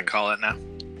 And call it now.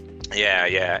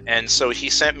 Yeah. And so he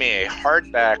sent me a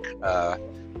hardback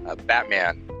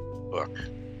Batman book,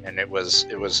 and it was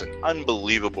an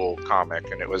unbelievable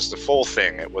comic, and it was the full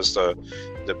thing. It was the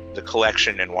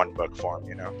collection in one book form,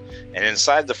 you know. And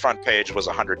inside the front page was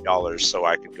 $100, so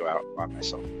I could go out and buy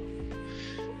myself milk.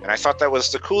 And I thought that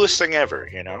was the coolest thing ever,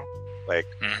 you know. Like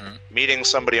meeting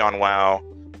somebody on WoW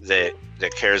that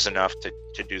cares enough to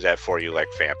do that for you,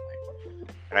 like family.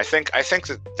 And I think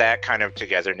that kind of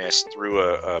togetherness through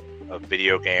a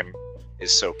video game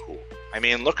is so cool. I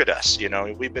mean, look at us. You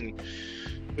know, we've been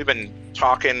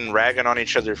talking, ragging on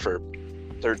each other for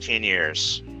 13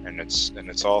 years, and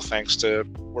it's all thanks to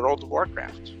World of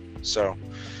Warcraft. So,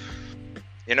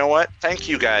 you know what? Thank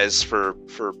you guys for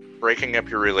breaking up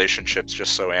your relationships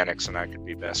just so Anix and I could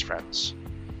be best friends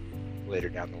later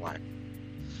down the line.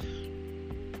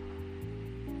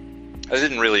 That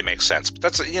didn't really make sense, but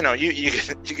that's, you know, you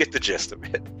get the gist of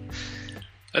it.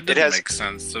 That didn't make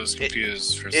sense. I was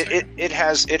confused for a second. It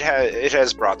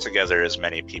has brought together as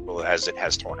many people as it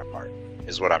has torn apart,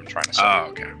 is what I'm trying to say. Oh,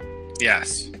 okay.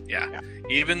 Yes. Yeah.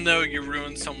 Even though you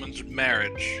ruined someone's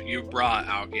marriage, you brought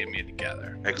Alchemy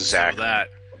together. Exactly. So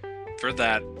for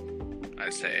that, I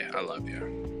say I love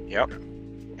you. Yep.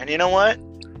 And you know what?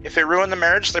 If it ruined the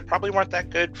marriage, they probably weren't that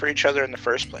good for each other in the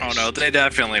first place. Oh no, they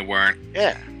definitely weren't.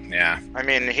 Yeah. I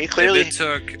mean, he clearly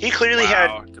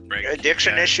had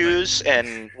addiction issues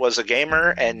and was a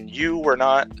gamer, and you were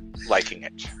not liking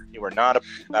it. You were not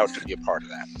about to be a part of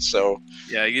that. So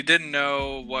yeah, you didn't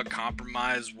know what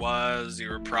compromise was. You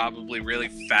were probably really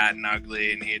fat and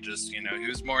ugly, and he just, you know, he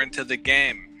was more into the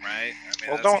game, right? I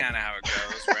mean, that's kind of how it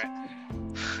goes, right?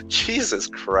 Jesus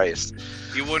Christ.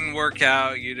 You wouldn't work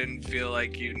out. You didn't feel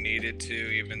like you needed to,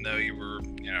 even though you were,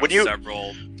 you know,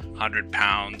 several 100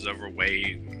 pounds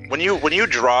overweight. When you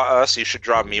draw us, you should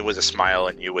draw me with a smile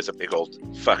and you with a big old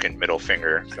fucking middle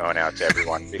finger going out to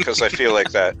everyone, because I feel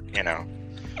like that,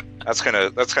 that's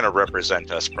gonna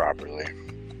represent us properly.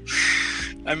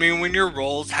 I mean, when your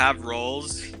roles have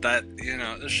roles, that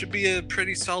it should be a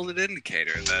pretty solid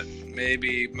indicator that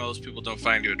maybe most people don't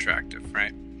find you attractive,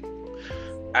 right?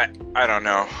 I don't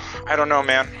know. I don't know,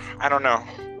 man. I don't know.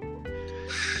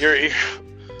 You're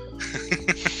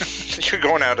you're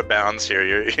going out of bounds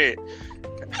here.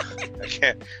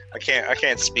 I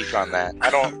can't speak on that.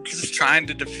 I'm just trying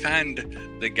to defend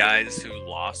the guys who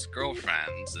lost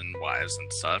girlfriends and wives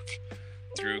and stuff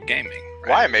through gaming. Right?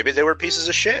 Why? Maybe they were pieces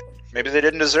of shit. Maybe they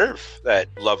didn't deserve that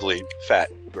lovely fat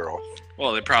girl.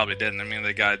 Well, they probably didn't. I mean,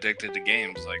 they got addicted to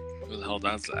games. Like, who the hell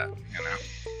does that?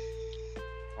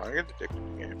 I get addicted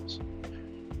to games.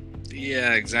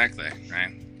 Yeah, exactly.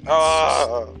 Right.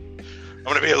 I'm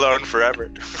gonna be alone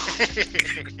forever.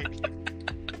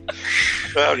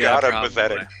 Oh yeah, God, I'm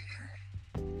pathetic.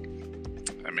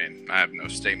 I mean, I have no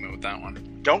statement with that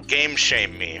one. Don't game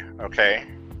shame me, okay?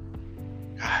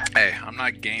 God. Hey, I'm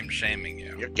not game shaming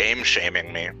you. You're game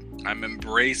shaming me. I'm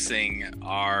embracing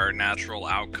our natural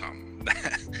outcome.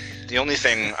 The only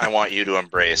thing I want you to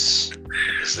embrace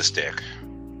is this dick.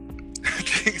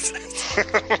 Jesus.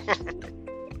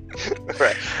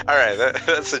 All right.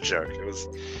 That's a joke. It was.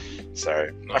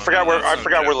 Sorry, No, I forgot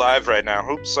no, we're live right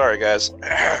now. Oops, sorry guys.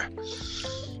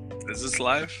 Is this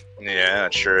live? Yeah,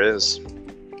 it sure is.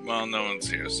 Well, no one's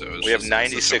here, so it's We have just-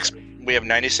 96. it's okay. We have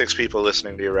 96 people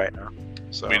listening to you right now.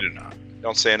 So We do not.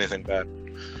 don't say anything bad.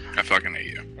 I fucking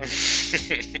hate you.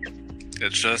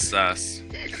 It's just us.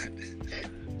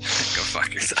 Go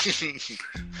fuck yourself.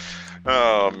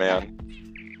 Oh man.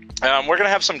 We're gonna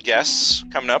have some guests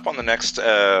coming up on the next.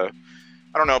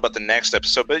 I don't know about the next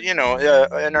episode, but in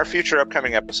our future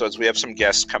upcoming episodes, we have some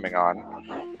guests coming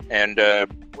on, and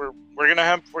we're gonna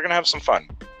have some fun.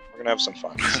 We're gonna have some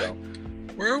fun. So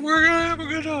We're gonna have a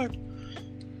good time.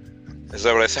 is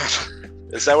that what I sound?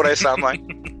 Is that what I sound like?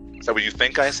 Is that what you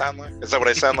think I sound like? Is that what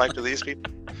I sound like to these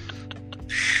people?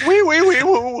 Wee wee wee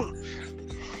woo.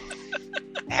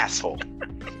 Asshole.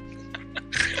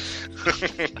 We're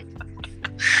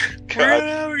gonna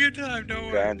have a good time. Don't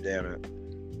worry. God damn it.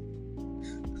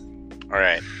 All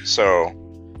right, so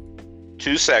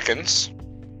 2 seconds.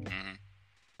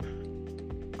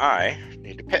 I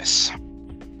need to piss.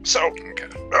 So Okay.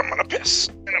 I'm gonna piss,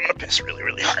 and I'm gonna piss really,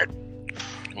 really hard.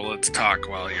 Well, let's talk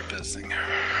while you're pissing.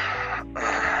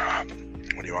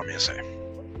 What do you want me to say?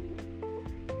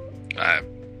 I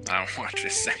don't want you to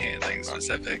say anything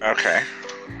specific. Okay.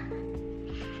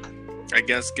 I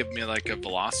guess give me like a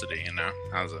velocity,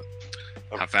 How's it?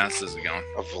 How fast is it going?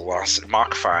 A velocity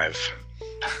Mach 5.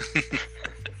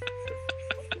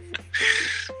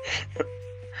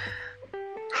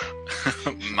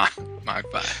 My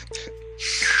bad.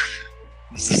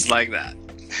 This is like that.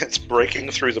 It's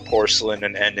breaking through the porcelain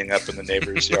and ending up in the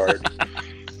neighbor's yard.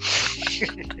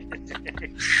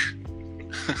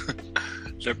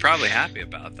 They're probably happy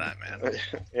about that, man.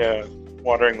 Yeah,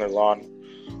 watering their lawn.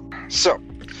 So,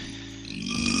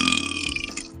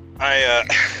 I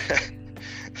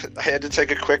I had to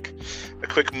take a quick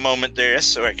moment there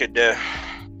so I could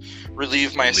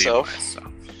relieve myself.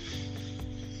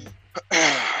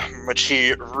 But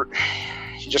he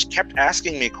just kept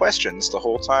asking me questions the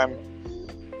whole time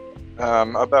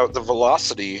about the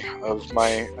velocity of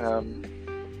my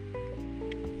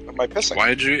pissing.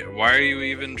 Why are you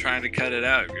even trying to cut it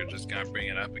out if you're just gonna bring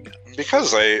it up again?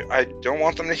 Because I don't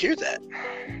want them to hear that.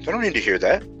 They don't need to hear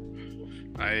that.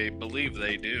 I believe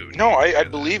they do. No, I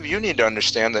believe you need to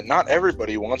understand that not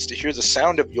everybody wants to hear the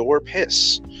sound of your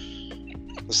piss.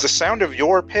 Because the sound of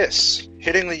your piss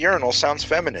hitting the urinal sounds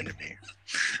feminine to me.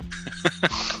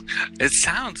 It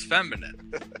sounds feminine.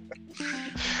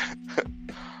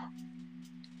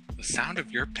 The sound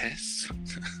of your piss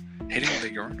hitting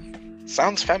the urinal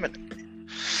Sounds feminine.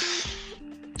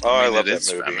 Oh, I love that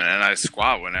it's movie. feminine. I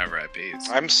squat whenever I pee.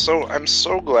 I'm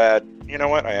so glad. You know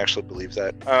what? I actually believe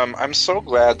that. I'm so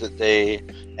glad that they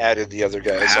added the other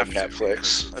guys on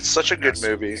Netflix. It's such a good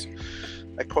movie.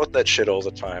 I quote that shit all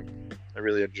the time. I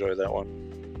really enjoy that one.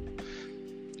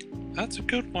 That's a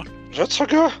good one. That's a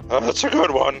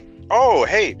good one. Oh,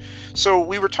 hey. So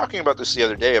we were talking about this the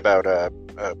other day about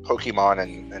Pokemon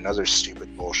and other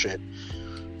stupid bullshit.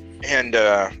 And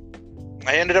I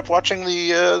ended up watching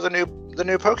the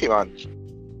new Pokemon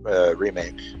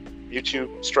remake.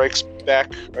 Mewtwo Strikes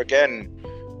Back Again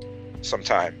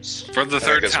sometimes. For the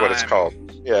third is time. what it's called.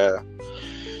 Yeah.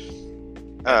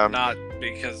 Not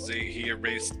because he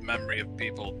erased memory of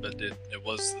people, but it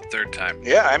was the third time.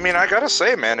 Yeah, I mean, I gotta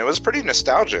say, man, it was pretty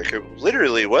nostalgic. It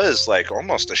literally was like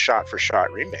almost a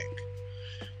shot-for-shot remake.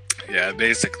 Yeah, it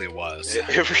basically was.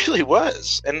 It really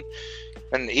was. And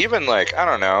even like, I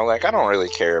don't know, like I don't really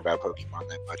care about Pokemon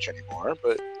that much anymore,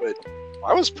 but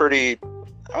I was pretty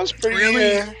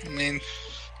Really? I mean,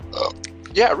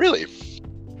 yeah, really.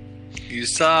 you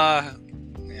saw,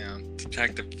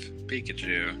 Detective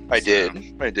Pikachu. I did.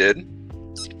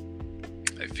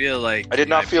 I feel like I did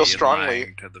not feel strongly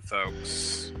lying to the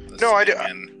folks. No, I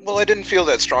didn't feel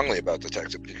that strongly about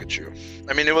Detective Pikachu.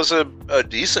 I mean, it was a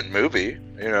decent movie.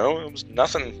 It was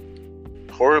nothing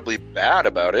horribly bad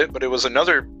about it, but it was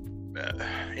another.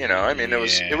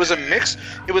 It was a mix.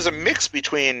 It was a mix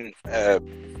between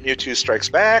Mewtwo Strikes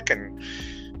Back and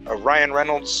Ryan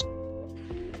Reynolds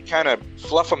kind of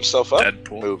fluff himself up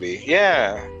Deadpool movie.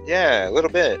 Yeah, a little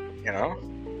bit.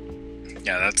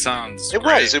 Yeah, that sounds. It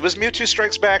great. was. It was Mewtwo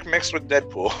Strikes Back mixed with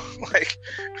Deadpool, like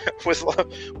with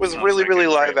Sounds really like a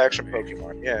live great action movie.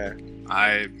 Pokemon. Yeah.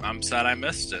 I'm sad I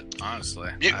missed it. Honestly.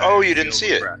 You didn't feel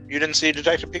see regret. it. You didn't see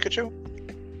Detective Pikachu?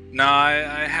 No,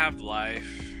 I have life.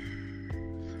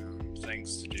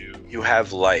 Things to do. You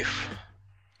have life.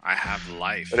 I have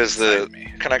life. That is inside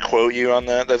me. Can I quote you on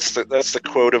that? That's the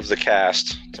quote of the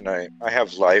cast tonight. I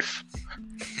have life.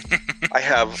 I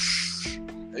have.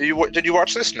 Did you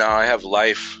watch this? No, I have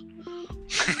life.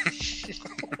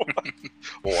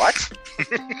 What?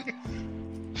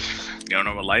 You don't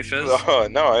know what life is?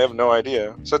 No, I have no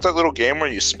idea. So it's that little game where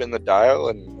you spin the dial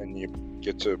and you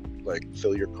get to like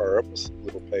fill your car up with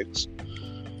little pegs.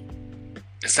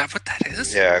 Is that what that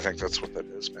is? Yeah, I think that's what that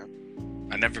is, man.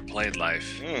 I never played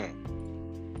life.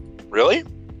 Really?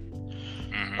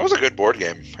 Mhm. That was a good board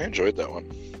game. I enjoyed that one.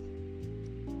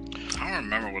 I don't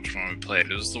remember which one we played.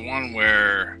 It was the one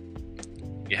where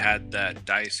you had that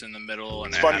dice in the middle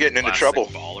and It's it fun had getting a into plastic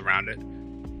trouble. ball around it.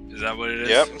 Is that what it is?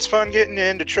 Yep, it's fun getting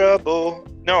into trouble.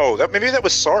 No, maybe that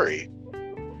was Sorry.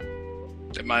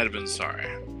 It might have been Sorry.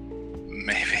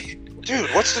 Maybe. Dude,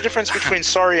 what's the difference between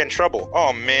Sorry and Trouble?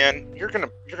 Oh man, you're gonna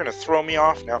throw me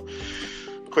off now.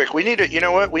 Quick, we need a. You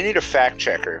know what? We need a fact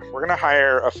checker. We're gonna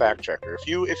hire a fact checker. If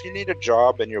you need a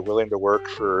job and you're willing to work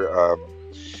for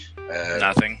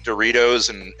Nothing. Doritos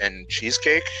and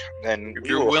cheesecake, then If we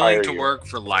you're will willing hire to you. work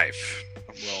for life,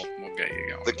 we'll get you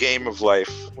going. The game of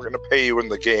life. We're gonna pay you in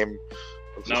the game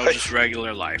of No, life. just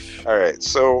regular life. All right,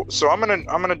 so I'm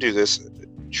gonna do this.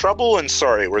 Trouble and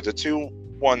Sorry were the two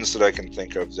ones that I can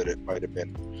think of that it might have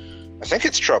been. I think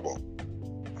it's Trouble.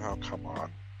 Oh come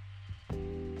on.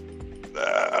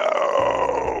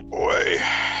 Oh boy.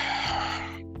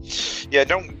 Yeah,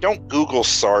 don't Google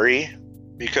Sorry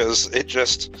because it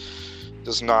just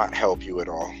does not help you at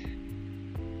all.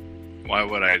 Why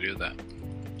would I do that?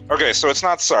 Okay, so it's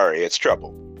not Sorry, it's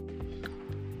Trouble.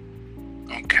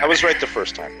 Okay. I was right the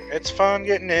first time. It's fun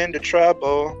getting into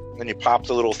trouble. And then you pop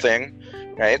the little thing,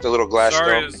 right? The little glass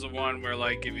Sorry dome. is the one where,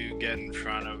 like, if you get in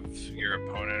front of your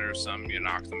opponent or something, you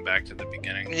knock them back to the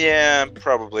beginning. Yeah,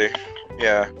 probably.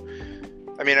 Yeah.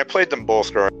 I mean, I played them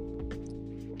both growing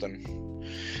up.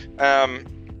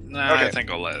 Nah, Okay. I think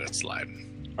I'll let it slide.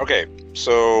 Okay,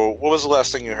 so what was the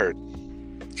last thing you heard?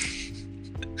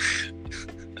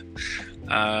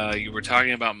 You were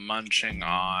talking about munching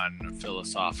on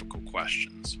philosophical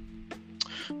questions.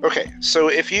 Okay, so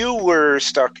if you were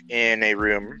stuck in a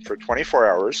room for 24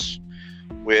 hours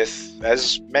with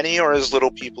as many or as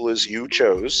little people as you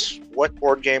chose, what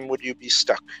board game would you be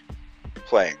stuck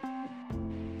playing?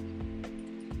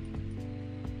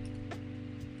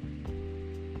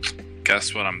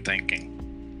 Guess what I'm thinking?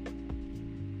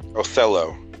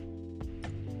 Othello.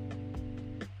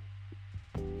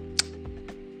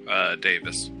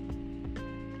 Davis.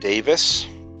 Davis?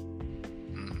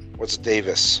 Hmm. What's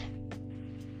Davis?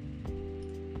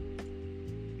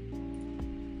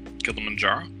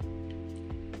 Kilimanjaro?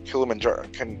 Kilimanjaro.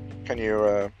 Can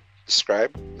you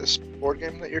describe this board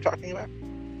game that you're talking about?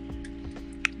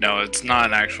 No, it's not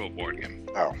an actual board game.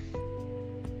 Oh.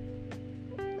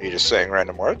 Are you just saying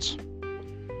random words?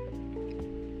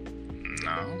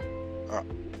 No.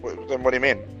 Then what do you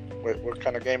mean? What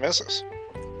kind of game is this?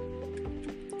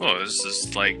 Well, it's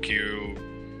just like you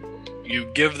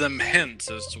give them hints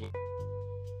as to what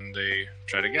and they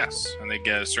try to guess, and they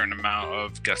get a certain amount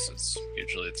of guesses.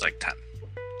 Usually it's like 10.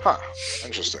 Huh.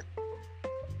 Interesting.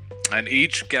 And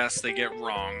each guess they get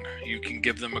wrong, you can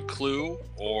give them a clue,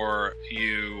 or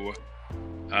you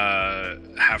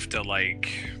have to, like,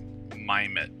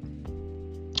 mime it.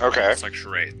 Okay. It's like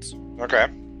charades. Okay.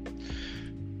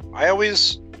 I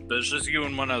always... But it's just you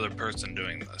and one other person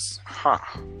doing this. Huh.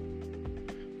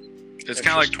 It's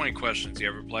kind of like 20 questions. You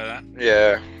ever play that?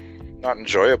 Yeah, not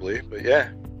enjoyably, but yeah.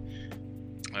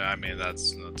 I mean,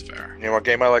 that's fair. You know what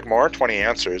game I like more? 20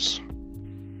 Answers.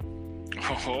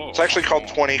 Oh. It's actually called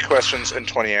 20 Questions and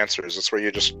 20 Answers. It's where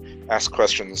you just ask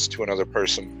questions to another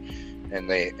person and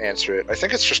they answer it. I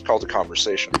think it's just called a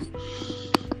conversation.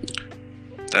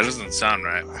 That doesn't sound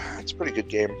right. It's a pretty good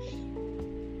game.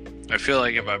 I feel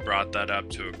like if I brought that up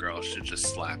to a girl, she'd just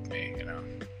slap me, you know.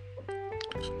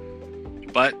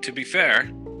 But to be fair,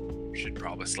 she'd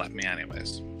probably slap me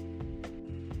anyways.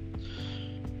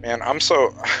 Man, I'm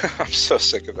so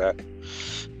sick of that.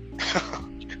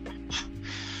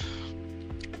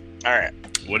 All right.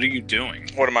 What are you doing?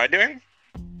 What am I doing?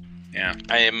 Yeah.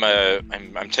 I am.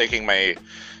 I'm taking my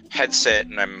headset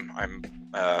and I'm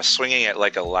swinging it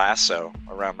like a lasso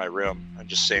around my room and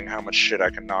just seeing how much shit I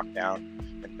can knock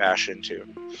down and bash into.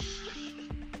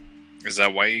 Is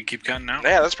that why you keep cutting out?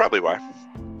 Yeah, that's probably why.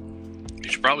 You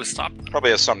should probably stop.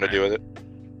 Probably has something to do with it.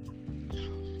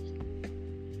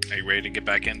 Are you ready to get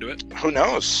back into it? Who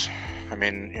knows? I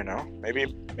mean, you know, maybe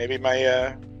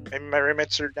my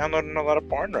roommates are downloading a lot of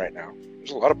porn right now. There's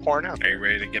a lot of porn out Are there. you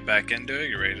ready to get back into it?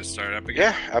 You ready to start up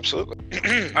again? Yeah, absolutely.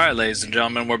 All right, ladies and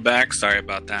gentlemen, we're back. Sorry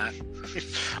about that.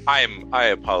 I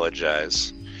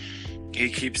apologize. He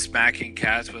keeps smacking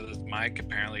cats with his mic.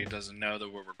 Apparently, he doesn't know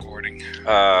that we're recording.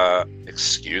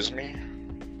 Excuse me?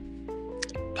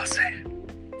 Pussy.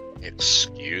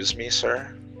 Excuse me,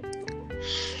 sir?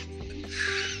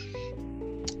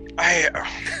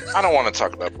 I don't want to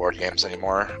talk about board games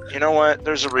anymore. You know what?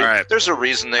 There's a right. There's a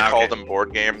reason they Okay. call them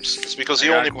board games. It's because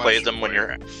you I got only a play question them when for you.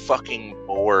 you're fucking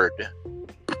bored.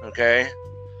 Okay?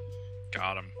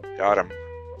 Got him. Got him.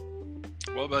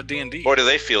 What about D&D? Boy, do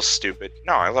they feel stupid.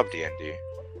 No, I love D&D.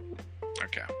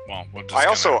 Okay, well, we'll just I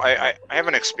also gonna- I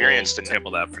haven't experienced we'll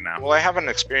table that for now. Well, I haven't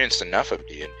experienced enough of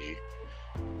D&D.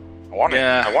 I want to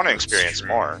Yeah, I want to that's experience true.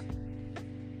 more.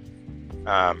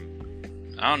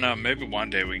 I don't know. Maybe one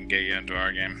day we can get you into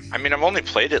our game. I mean, I've only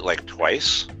played it like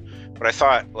twice, but I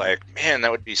thought, like, man,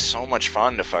 that would be so much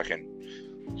fun to fucking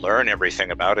learn everything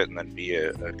about it and then be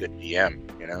a good DM,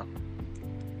 you know?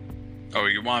 Oh,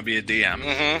 you want to be a DM?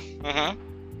 Mm-hmm.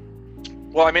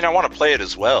 Mm-hmm. Well, I mean, I want to play it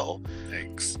as well,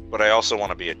 Thanks. but I also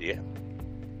want to be a DM.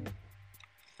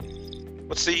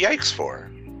 What's the yikes for?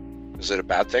 Is it a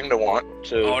bad thing to want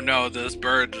to... Oh no, this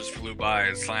bird just flew by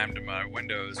and slammed in my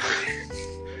windows.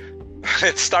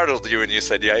 It startled you when you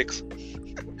said yikes.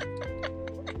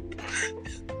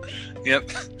 Yep.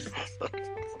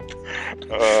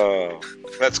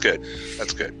 That's good.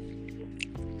 That's good.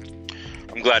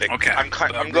 I'm glad it. Okay. I'm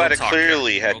Real glad it talk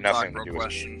clearly here. had Real nothing talk, to real do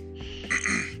with me.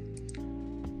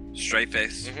 question. Straight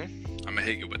face. Mhm. I'm gonna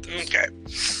hit you with this. Okay.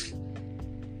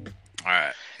 All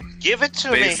right. Give it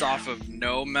to Based me. off of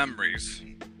no memories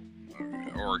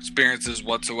or experiences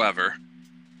whatsoever,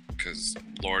 because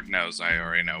Lord knows I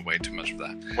already know way too much of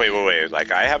that. Wait.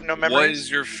 Like, I have no memories? What is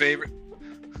your favorite?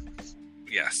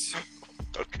 Yes.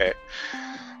 Okay.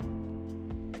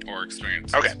 Or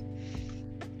experiences. Okay.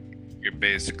 You're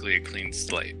basically a clean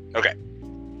slate. Okay.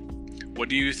 What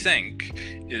do you think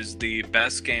is the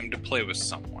best game to play with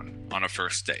someone on a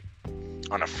first date?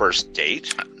 On a first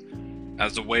date?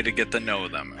 As a way to get to know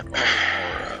them,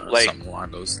 or Like- something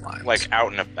along those lines. Like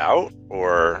out and about?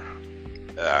 Or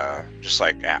just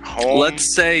like at home?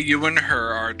 Let's say you and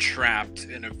her are trapped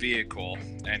in a vehicle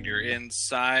and you're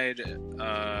inside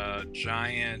a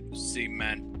giant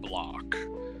cement block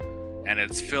and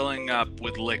it's filling up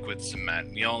with liquid cement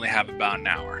and you only have about an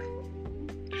hour.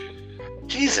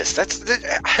 Jesus,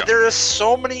 there are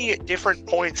so many different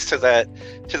points to that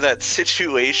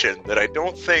situation that I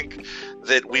don't think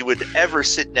that we would ever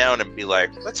sit down and be like,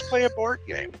 let's play a board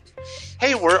game.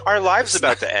 Hey, our lives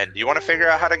about to end. Do you want to figure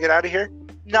out how to get out of here?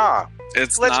 Nah.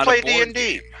 It's Let's not play a board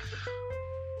D&D. game.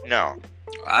 No.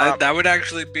 That would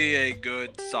actually be a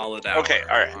good solid hour. Okay,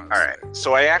 all right. honestly.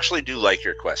 So I actually do like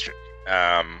your question.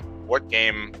 What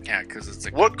game Yeah, because it's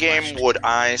a What good game question. would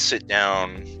I sit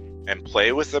down and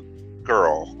play with a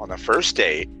girl on the first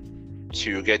date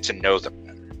to get to know them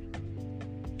better?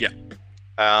 Yeah.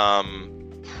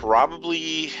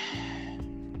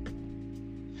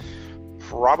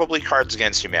 Probably Cards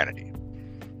Against Humanity.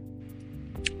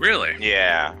 Really?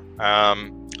 Yeah.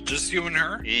 Just you and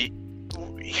her?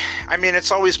 I mean,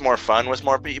 it's always more fun with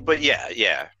more people, but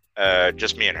yeah.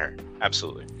 Just me and her.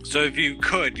 Absolutely. So if you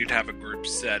could, you'd have a group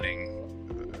setting.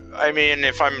 I mean,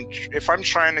 if I'm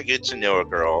trying to get to know a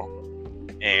girl,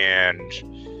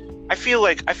 and I feel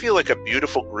like a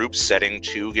beautiful group setting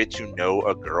to get to know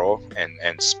a girl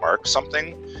and spark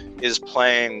something is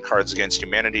playing Cards Against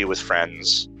Humanity with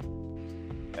friends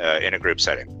in a group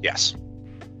setting. Yes.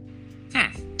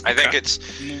 I think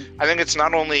it's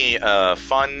not only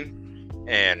fun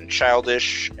and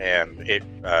childish, and it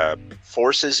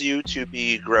forces you to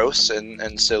be gross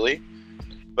and silly,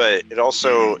 but it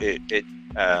also it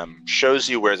shows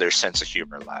you where their sense of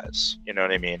humor lies. You know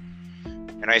what I mean?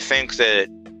 And I think that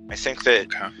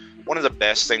one of the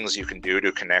best things you can do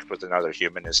to connect with another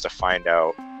human is to find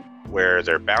out where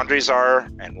their boundaries are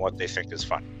and what they think is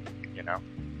fun. You know?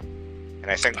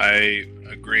 And I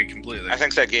agree completely. I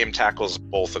think that game tackles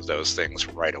both of those things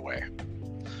right away.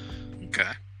 Okay.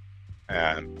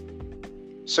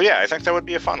 So yeah, I think that would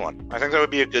be a fun one. I think that would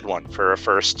be a good one for a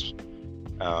first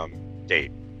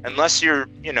date. Unless you're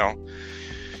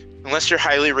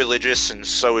highly religious, and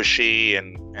so is she,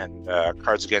 and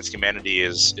Cards Against Humanity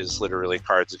is literally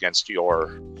Cards Against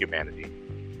your humanity.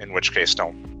 In which case,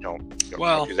 don't do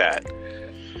that.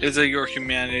 Is it your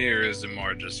humanity, or is it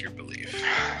more just your belief?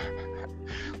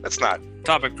 Let's not.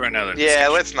 Topic for another. Yeah,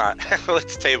 let's not.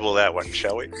 Let's table that one,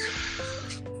 shall we?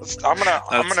 I'm gonna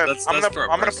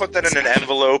put that in an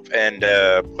envelope and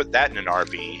put that in an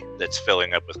RV that's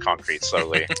filling up with concrete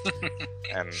slowly,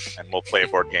 and we'll play a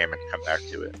board game and come back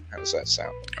to it. How does that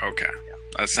sound? Okay, yeah.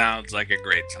 That sounds like a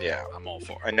great time. Yeah, I'm all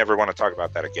for it. I never want to talk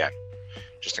about that again,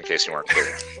 just in case you weren't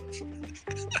clear.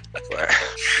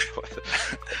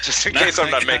 Just in case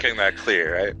I'm not making that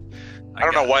clear, right? I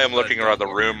don't know why I'm looking around the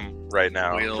room right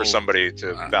now for somebody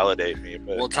to validate me.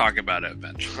 But we'll talk about it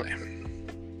eventually.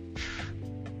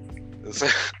 There's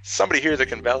somebody here that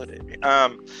can validate me.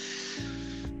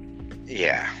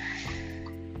 Yeah.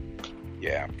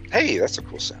 Hey, that's a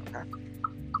cool sound, huh?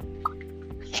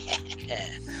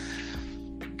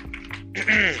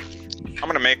 I'm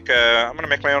gonna make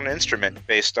my own instrument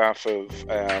based off of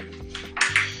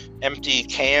empty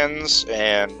cans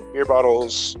and beer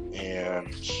bottles,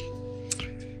 and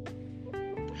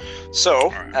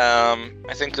so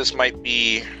I think this might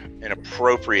be an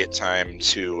appropriate time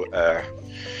to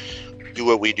do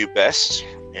what we do best,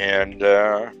 and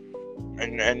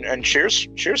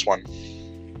cheers one,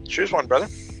 brother.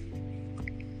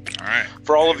 All right.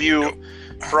 For all of you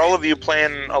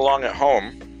playing along at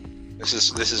home, this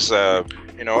is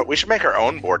you know what, we should make our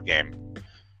own board game.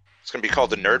 It's gonna be called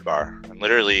the Nerd Bar, and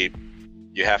literally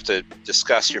you have to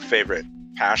discuss your favorite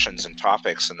passions and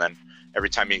topics, and then every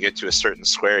time you get to a certain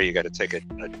square, you got to take a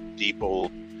deep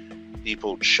old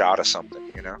shot of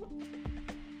something, you know.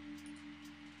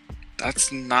 That's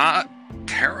not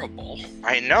terrible.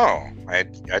 I know. I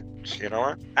you know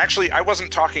what? Actually, I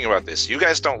wasn't talking about this. You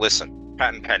guys don't listen.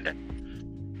 Patent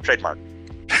pending. Trademark.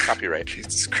 Copyright.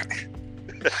 Jesus Christ.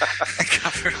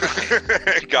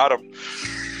 Copyright. Got him.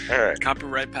 All right.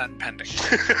 Copyright, patent pending.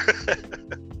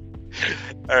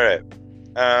 All right.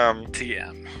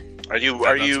 TM. Are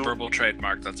you verbal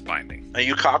trademark? That's binding. Are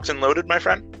you cocked and loaded, my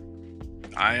friend?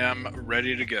 I am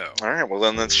ready to go. All right. Well,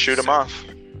 then let's shoot him off.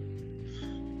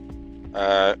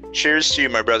 Cheers to you,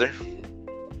 my brother.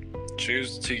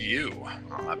 Cheers to you,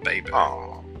 my baby.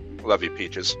 Oh, love you,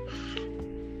 Peaches.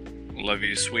 Love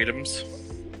you, Sweetums.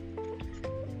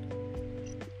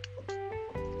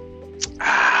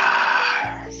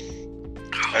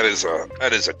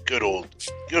 That is a good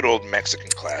old Mexican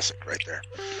classic right there.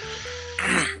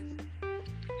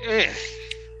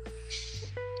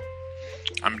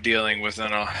 I'm dealing with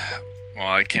well,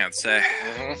 I can't say,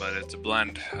 but it's a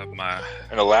blend of an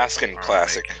Alaskan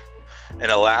classic. An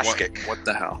Alaskan. What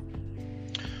the hell?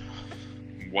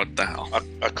 What the hell? A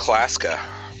Klaska.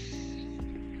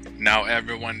 Now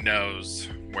everyone knows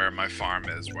where my farm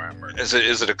is, where I'm murdered. Is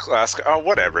it a Klaska? Oh,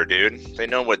 whatever, dude. They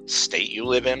know what state you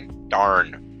live in.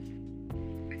 Darn.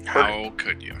 How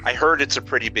could you? I heard it's a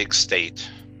pretty big state.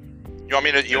 You want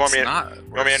me to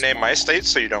name my state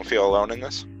so you don't feel alone in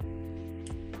this?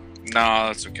 No,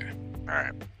 that's okay. All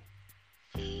right.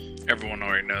 Everyone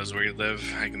already knows where you live.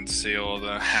 I can see all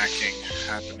the hacking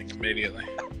happening immediately.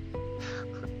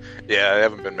 Yeah, I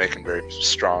haven't been making very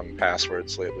strong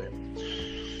passwords lately.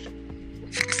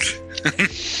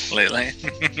 Lately?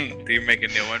 Do you make a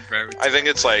new one for everything? I think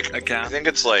it's like account? I think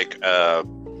it's like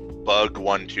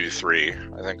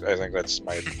bug123. I think that's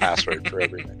my password for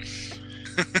everything.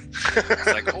 It's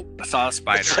like, oh, I saw a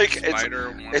spider.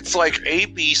 It's like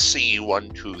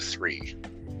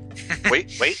ABC123.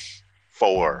 Wait,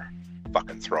 4.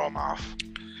 Fucking throw them off.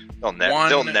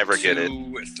 They'll never get it.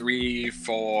 1, 2, 3,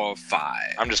 4, 5.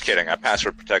 I'm just kidding. I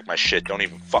password protect my shit. Don't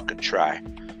even fucking try.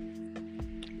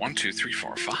 1, 2, 3,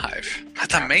 4, 5.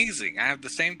 That's amazing. I have the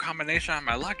same combination on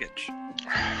my luggage.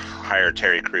 Hire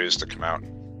Terry Crews to come out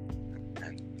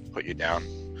and put you down.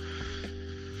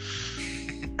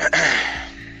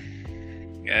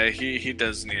 Yeah, he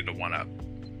does need a 1-up.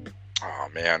 Oh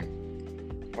man,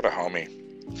 what a homie.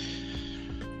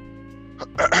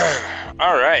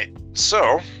 All right.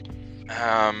 So,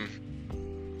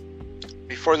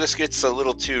 before this gets a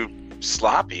little too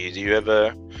sloppy, do you have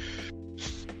a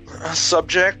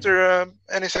subject or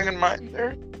anything in mind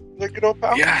there, good old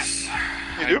pal? Yes,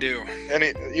 You I do.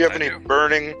 You have I any do.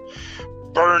 burning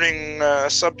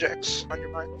subjects on your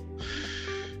mind?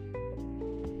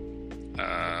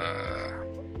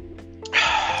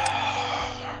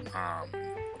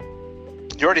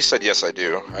 You already said yes, I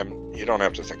do. You don't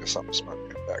have to think of something smart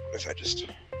to come back with.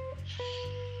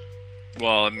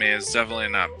 Well, I mean, it's definitely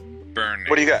not burning.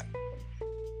 What do you got?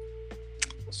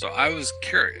 So I was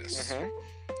curious. Mm-hmm.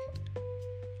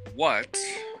 What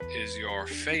is your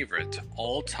favorite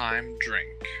all-time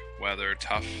drink, whether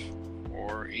tough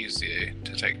or easy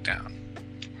to take down?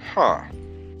 Huh.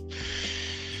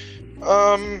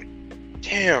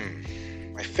 Damn.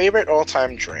 My favorite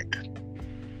all-time drink.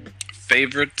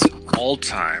 Favorite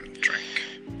all-time drink.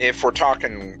 If we're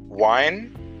talking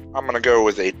wine, I'm gonna go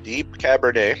with a deep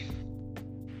Cabernet.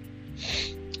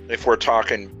 If we're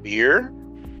talking beer,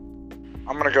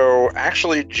 I'm gonna go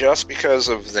actually just because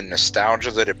of the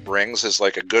nostalgia that it brings is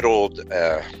like a good old,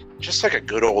 just like a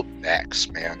good old Beck's,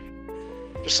 man.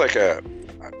 Just like a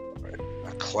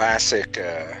classic,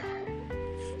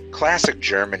 classic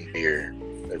German beer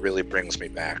that really brings me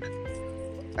back.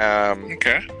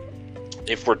 Okay.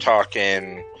 If we're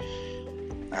talking,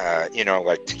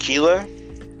 like tequila,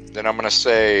 then I'm gonna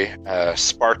say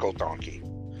Sparkle Donkey.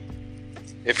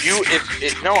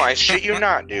 No, I shit you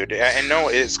not, dude. I know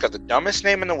it's got the dumbest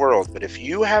name in the world, but if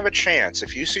you have a chance,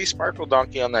 if you see Sparkle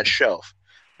Donkey on that shelf,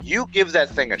 you give that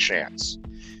thing a chance.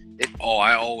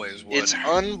 I always would. It's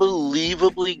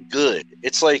unbelievably good.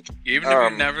 It's like Even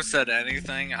if you never said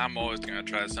anything, I'm always gonna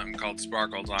try something called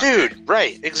Sparkle Donkey. dude,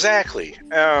 right? Exactly.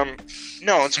 No,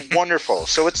 it's wonderful.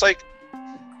 So it's like,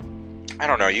 I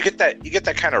don't know. You get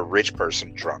that kind of rich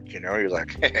person drunk. You're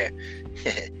like,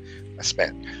 I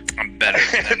spent. I'm better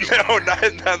than No,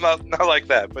 not like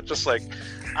that. But just like,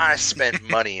 I spent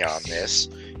money on this,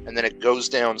 and then it goes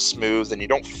down smooth, and you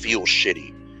don't feel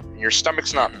shitty, and your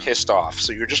stomach's not pissed off.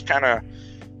 So you're just kind of,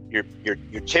 you're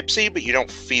tipsy, but you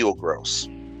don't feel gross.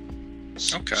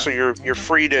 Okay. So you're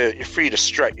free to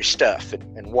strut your stuff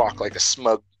and walk like a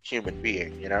smug human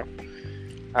being.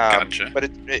 Gotcha.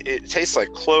 But it tastes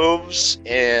like cloves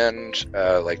and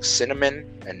like cinnamon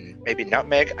and maybe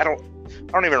nutmeg. I don't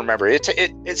even remember.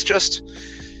 It's just,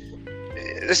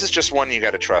 this is just one you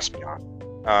got to trust me on.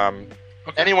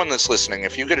 Okay. Anyone that's listening,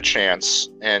 if you get a chance,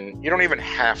 and you don't even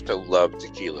have to love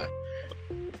tequila,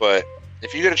 but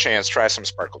if you get a chance, try some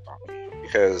Sparkle Donkey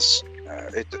because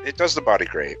it does the body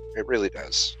great. It really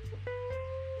does.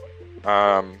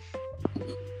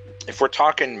 If we're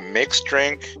talking mixed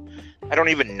drink, I don't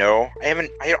even know.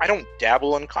 I don't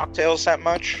dabble in cocktails that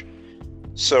much.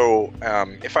 So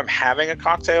if I'm having a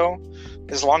cocktail,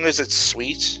 as long as it's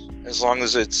sweet, as long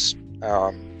as it's,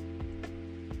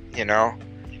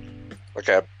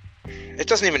 it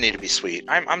doesn't even need to be sweet.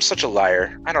 I'm such a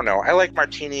liar. I don't know. I like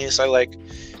martinis. I like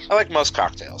most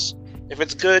cocktails. If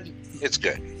it's good, it's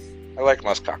good. I like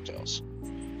most cocktails.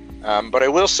 But I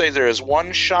will say there is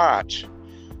one shot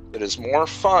that is more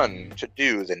fun to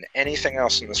do than anything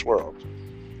else in this world.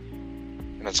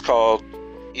 And it's called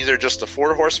either just the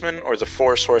Four Horsemen or the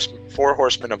Four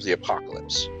Horsemen of the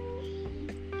Apocalypse.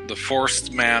 The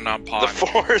forced man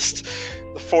apocalypse.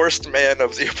 The forced man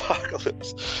of the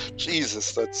apocalypse.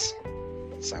 Jesus, that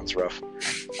sounds rough.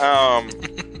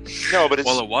 No, but it's,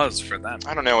 well, it was for them.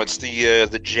 I don't know. It's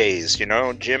the Jays,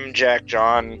 Jim, Jack,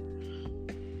 John,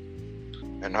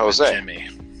 and Jose. Jimmy.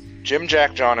 Jim,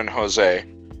 Jack, John, and Jose.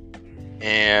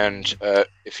 And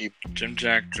Jim,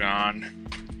 Jack, John,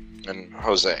 and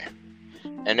Jose.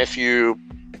 And if you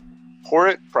pour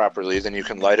it properly, then you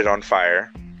can light it on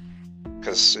fire.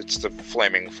 Because it's the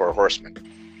Flaming Four Horsemen.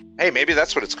 Hey, maybe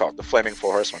that's what it's called, the Flaming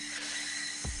Four Horsemen.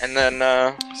 And then...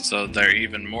 so they're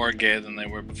even more gay than they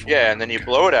were before. Yeah, and then you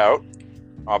blow it out,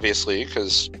 obviously,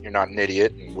 because you're not an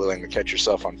idiot and willing to catch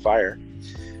yourself on fire.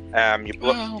 You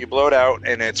blow it out,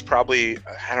 and it's probably,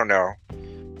 I don't know.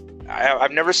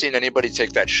 I've never seen anybody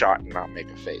take that shot and not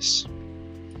make a face.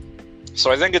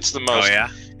 So I think it's the most... Oh, yeah?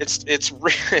 It's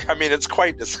really... I mean, it's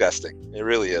quite disgusting. It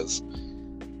really is.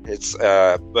 It's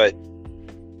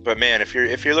but man, if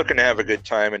you're looking to have a good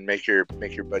time and make your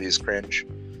buddies cringe,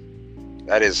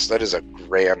 that is a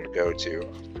grand go-to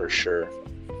for sure.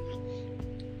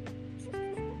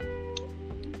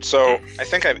 So I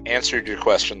think I've answered your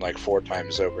question like 4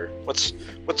 times over. What's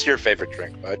your favorite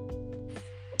drink, bud?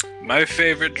 My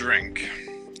favorite drink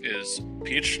is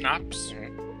peach schnapps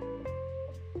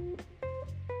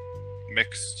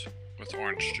mixed with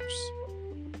orange juice.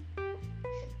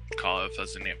 Call it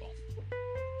Fuzzy Navel.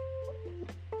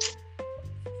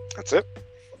 That's it?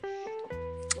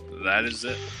 That is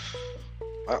it.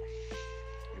 Wow.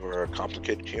 You are a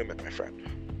complicated human, my friend.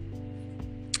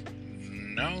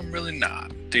 No, I'm really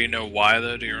not. Do you know why,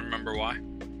 though? Do you remember why?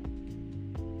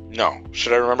 No.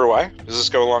 Should I remember why? Does this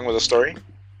go along with a story?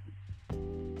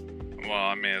 Well,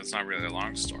 I mean, it's not really a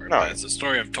long story, No. but it's a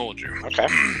story I've told you. Okay.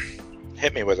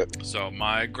 Hit me with it. So,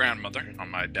 my grandmother, on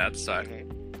my dad's side,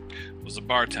 was a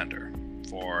bartender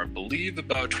for, I believe,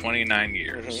 about 29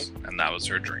 years, and that was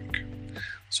her drink.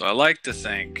 So, I like to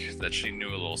think that she knew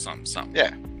a little something, something.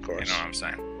 Yeah, of course. You know what I'm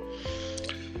saying?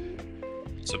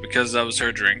 So, because that was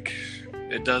her drink,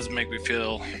 it does make me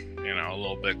feel, a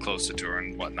little bit closer to her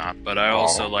and whatnot. But I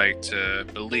also like to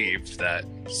believe that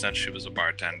since she was a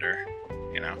bartender,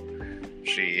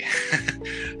 she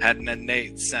had an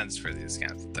innate sense for these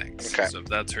kinds of things. Okay. So if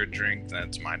that's her drink,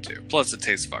 that's mine too. Plus, it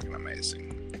tastes fucking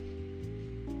amazing.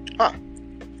 Huh.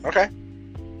 Okay.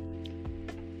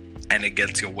 And it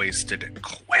gets you wasted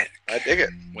quick. I dig it.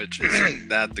 Which isn't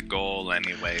that the goal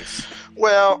anyways?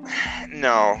 Well,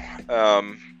 no.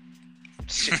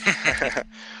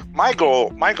 My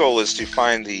goal is to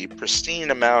find the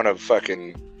pristine amount of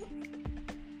fucking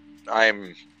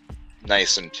I'm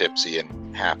nice and tipsy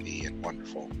and happy and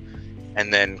wonderful,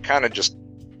 and then kind of just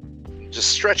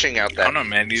stretching out that. I don't know,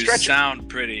 man. You sound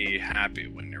pretty happy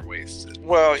when you're wasted.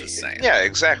 Well, just saying. Yeah,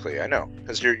 exactly. I know,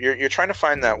 because you're trying to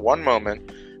find that one moment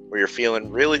where you're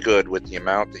feeling really good with the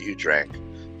amount that you drank,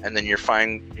 and then you're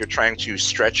trying to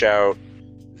stretch out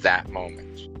that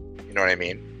moment. You know what I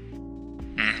mean?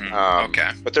 Mm-hmm.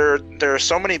 Okay. But there are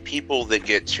so many people that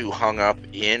get too hung up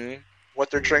in what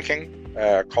they're drinking,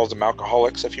 call them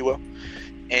alcoholics, if you will,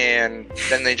 and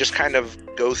then they just kind of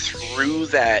go through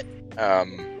that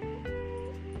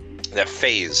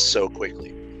phase so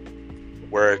quickly,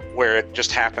 where it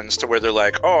just happens to where they're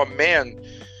like, oh man,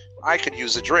 I could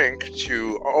use a drink,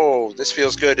 to oh, this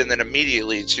feels good, and then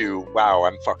immediately to wow,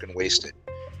 I'm fucking wasted,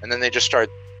 and then they just start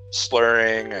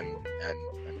slurring and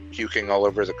puking all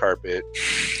over the carpet.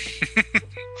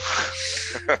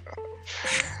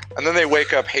 And then they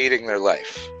wake up hating their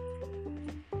life.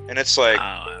 And it's like,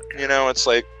 it's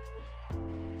like,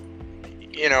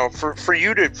 for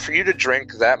you to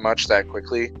drink that much that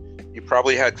quickly, you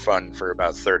probably had fun for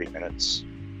about 30 minutes.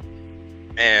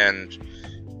 And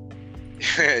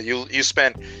you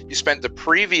spent the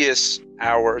previous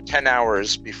 10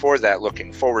 hours before that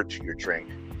looking forward to your drink.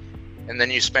 And then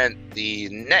you spent the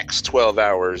next 12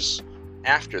 hours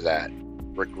after that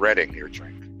regretting your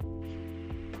drink.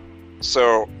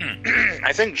 So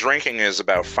I think drinking is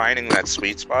about finding that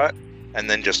sweet spot and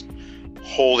then just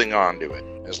holding on to it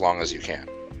as long as you can.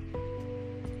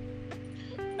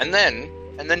 And then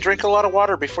drink a lot of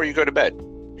water before you go to bed,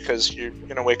 because you're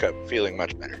going to wake up feeling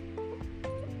much better.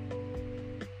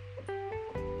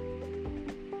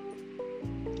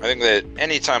 I think that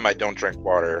anytime I don't drink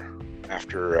water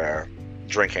after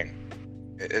drinking,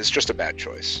 it's just a bad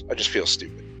choice. I just feel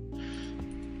stupid.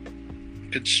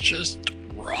 It's just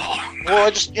wrong. Well,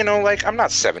 I just, I'm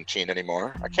not 17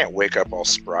 anymore. I can't wake up all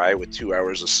spry with 2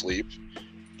 hours of sleep,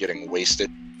 getting wasted,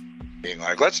 being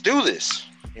like, let's do this.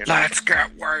 Let's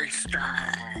get wasted.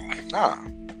 Nah,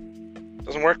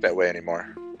 doesn't work that way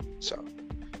anymore. So,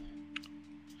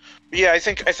 but yeah, I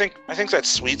think that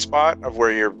sweet spot of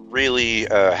where you're really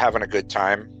having a good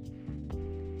time,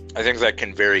 I think that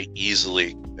can very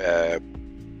easily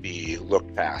be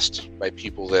looked past by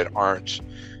people that aren't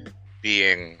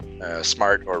being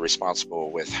smart or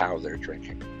responsible with how they're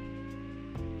drinking.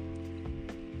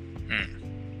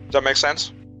 Does that make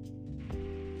sense?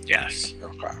 Yes.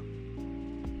 Okay.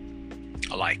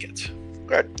 I like it.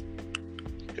 Good.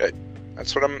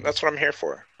 That's what I'm here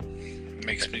for. It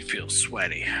makes me feel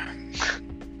sweaty.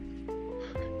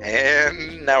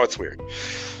 And now it's weird.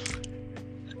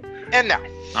 And now.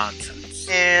 Nonsense.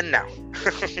 And now.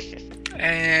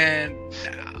 And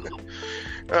now.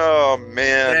 Oh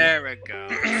man. There it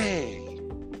goes.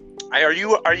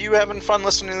 Are you having fun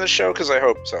listening to this show? Because I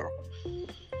hope so.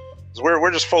 'Cause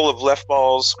we're just full of left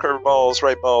balls, curve balls,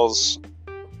 right balls.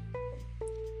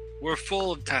 We're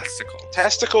full of testicles.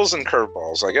 Testicles and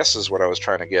curveballs, I guess, is what I was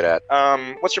trying to get at.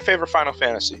 What's your favorite Final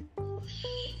Fantasy?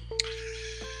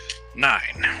 9.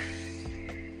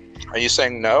 Are you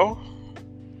saying no?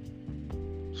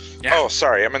 Yeah. Oh,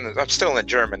 sorry. I'm still in the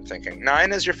German thinking.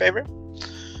 9 is your favorite?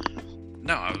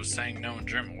 No, I was saying no in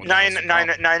German. What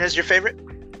 9 is your favorite?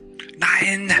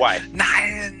 9. Why?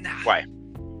 9. Why?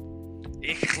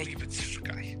 Ich liebe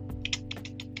Zwischengeil.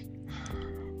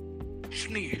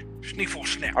 Schnee for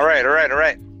snap. All right.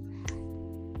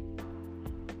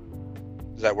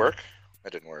 Does that work?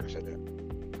 That didn't work, did it?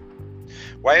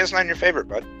 Why is 9 your favorite,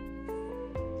 bud?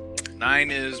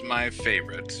 9 is my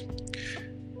favorite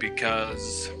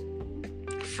because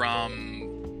from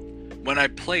when I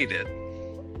played it,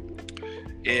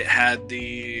 it had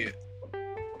the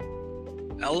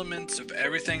elements of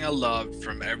everything I loved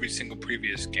from every single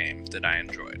previous game that I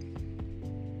enjoyed.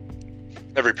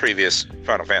 Every previous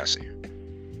Final Fantasy.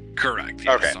 Correct.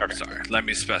 Yes, Okay, I'm okay. sorry. Let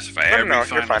me specify. No, Every no, you're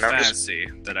Final fine. I'm Fantasy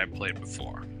that I played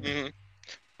before. Mm-hmm.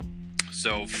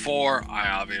 So 4, I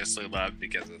obviously love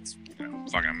because it's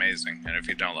fucking amazing. And if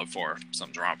you don't love 4,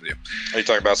 something's wrong with you. Are you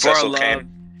talking about 4 I Cecil love. Kane?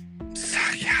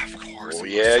 Yeah, of course. Oh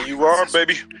I'm yeah, talking you about are, Cecil.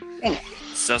 baby. Ooh.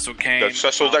 Cecil Kane. That's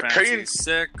Cecil Final that Fantasy Kane.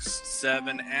 6,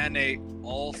 7, and 8,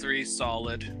 all 3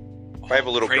 solid. If I have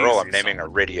a little girl, I'm naming her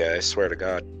Rydia. I swear to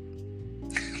God.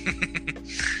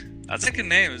 That's a good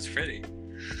name. It's pretty.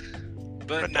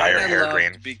 But I'm gonna dye her 9 I hair loved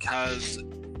green. because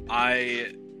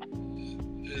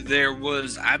there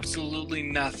was absolutely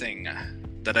nothing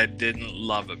that I didn't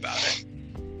love about it.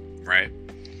 Right?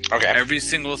 Okay. Every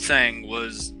single thing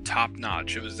was top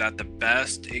notch. It was at the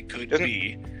best it could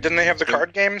be. Didn't they have the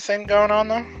card game thing going on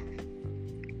though?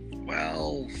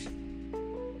 Well,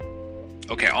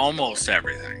 okay, almost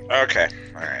everything. Okay.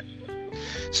 All right.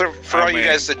 So for all you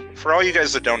guys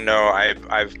that don't know,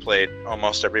 I've played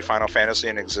almost every Final Fantasy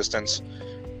in existence,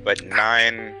 but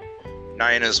 9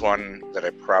 is one that I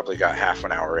probably got half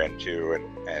an hour into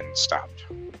and stopped.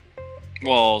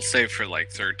 Well, save for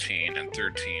like 13 and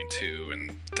 13-2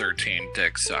 and 13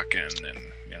 dick sucking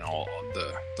and all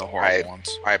the horrible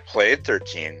ones. I played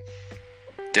 13.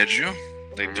 Did you?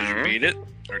 Did you beat it,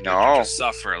 or did No. you just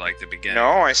suffer like the beginning?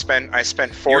 No, I spent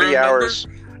 40 hours.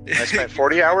 I spent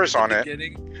 40 hours on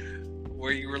it.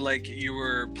 Where you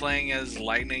were playing as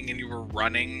Lightning and you were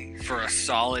running for a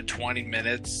solid 20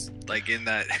 minutes, like in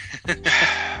that.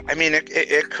 I mean,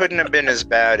 it couldn't have been as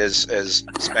bad as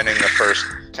spending the first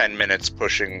 10 minutes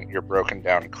pushing your broken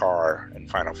down car in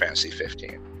Final Fantasy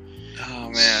 15. Oh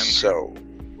man. So,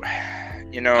 I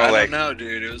don't know,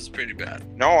 dude. It was pretty bad.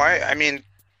 No, I mean,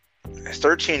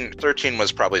 13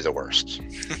 was probably the worst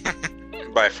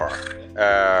by far.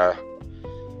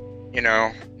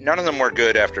 None of them were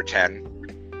good after 10.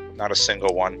 Not a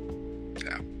single one.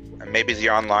 Yeah. And maybe the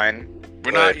online.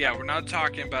 We're not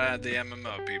talking about the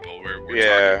MMO people. We're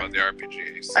talking about the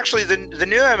RPGs. Actually, the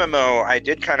new MMO I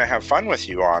did kind of have fun with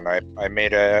you on. I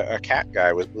made a cat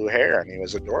guy with blue hair, and he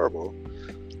was adorable.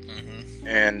 Mm-hmm.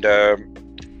 And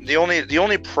the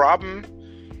only problem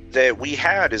that we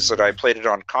had is that I played it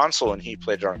on console and he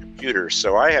played it on computer,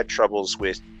 so I had troubles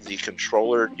with the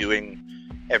controller doing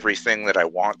everything that I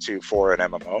want to for an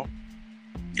MMO.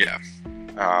 Yeah.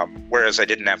 Whereas I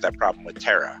didn't have that problem with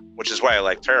Terra, which is why I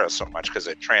like Terra so much, because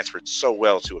it transferred so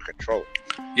well to a controller.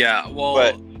 Yeah, well,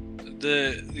 that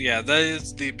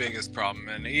is the biggest problem,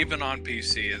 and even on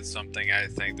PC, it's something I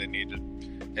think they need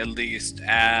to at least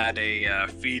add a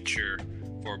feature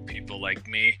for people like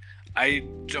me. I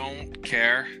don't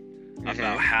care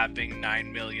about having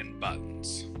 9 million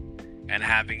buttons and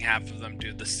having half of them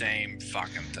do the same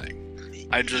fucking thing.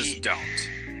 I just don't.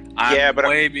 I'm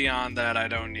way beyond that. I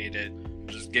don't need it.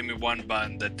 Just give me one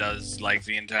button that does like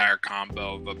the entire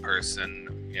combo of a person.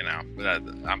 I'm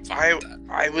fine with that.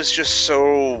 I was just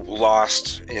so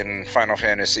lost in Final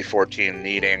Fantasy XIV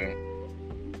needing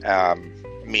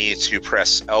me to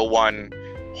press L1,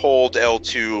 hold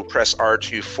L2, press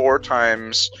R2 4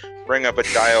 times, bring up a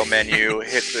dial menu,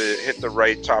 hit the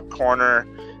right top corner,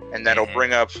 and that'll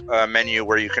bring up a menu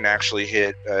where you can actually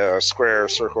hit square,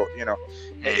 circle.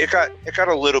 It got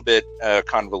a little bit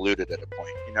convoluted at a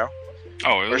point.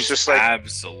 Oh, it was just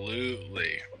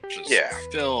absolutely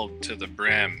filled to the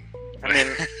brim. I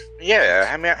mean,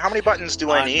 how many buttons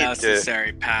do I need to...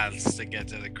 Unnecessary paths to get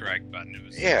to the correct button.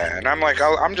 And I'm like,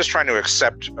 I'm just trying to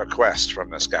accept a quest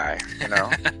from this guy,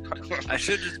 I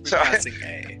should just be pressing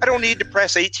A. I don't need to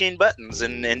press 18 buttons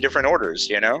in different orders,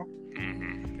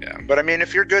 Mm-hmm. Yeah. But I mean,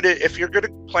 if you're good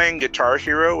at playing Guitar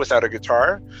Hero without a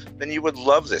guitar, then you would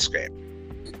love this game.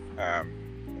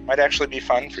 It might actually be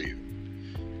fun for you.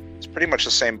 It's pretty much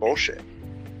the same bullshit.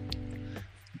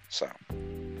 So.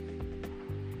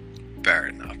 Fair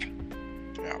enough.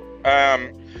 Yeah.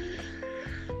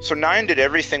 So 9 did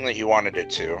everything that you wanted it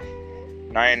to.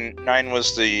 9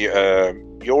 was the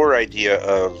your idea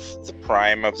of the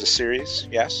prime of the series.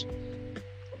 Yes.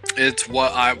 It's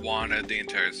what I wanted the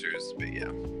entire series to be. Yeah.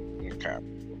 Okay.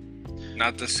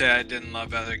 Not to say I didn't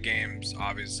love other games.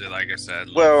 Obviously, like I said,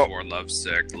 love 4, love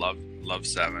 6, love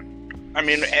 7. I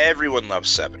mean, everyone loves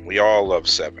 7. We all love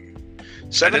 7.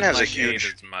 7 has a huge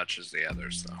 8 as much as the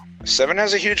others, though. 7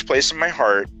 has a huge place in my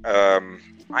heart.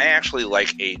 I actually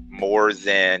like 8 more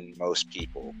than most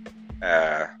people.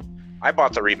 I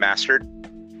bought the remastered,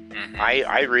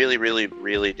 I really, really,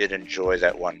 really did enjoy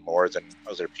that one more than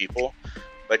other people.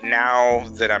 But now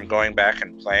that I'm going back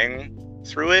and playing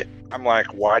through it, I'm like,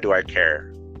 why do I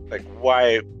care? Like,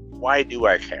 why do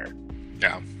I care?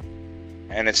 Yeah.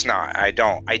 And it's not. I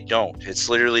don't. It's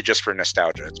literally just for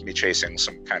nostalgia. It's me chasing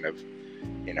some kind of,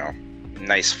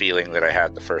 nice feeling that I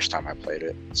had the first time I played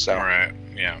it. So, Right.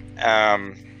 Yeah.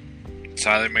 It's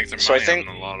how they make their So I money think-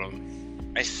 on a lot of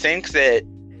them. I think that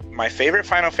my favorite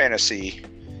Final Fantasy,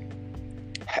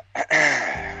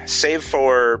 save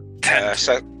for 10.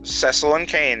 Cecil and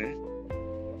Kain,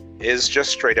 is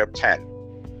just straight up 10.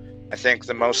 I think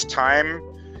the most time,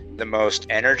 the most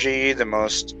energy, the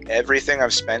most everything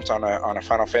I've spent on a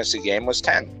Final Fantasy game was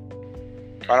 10.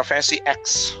 Final Fantasy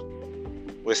X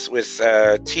with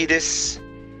Tidus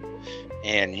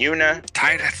and Yuna.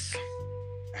 Titus.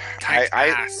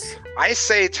 I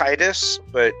say Tidus,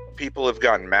 but people have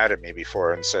gotten mad at me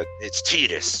before and said it's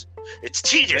Tidus. It's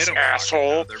They Tidus, don't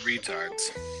asshole. fucking know, they're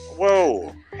retards.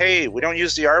 Whoa. Hey, we don't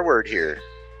use the R word here.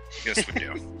 Yes, we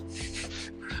do.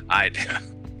 I do.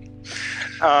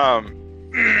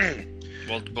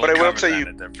 We'll But I will cover tell that you-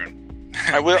 in a different.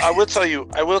 I will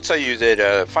tell you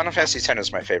that Final Fantasy X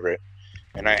is my favorite,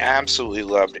 and I absolutely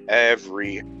loved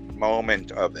every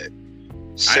moment of it.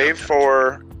 Save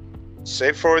for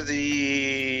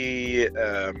the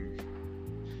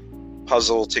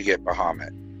puzzle to get Bahamut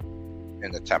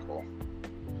in the temple.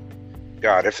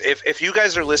 God, if you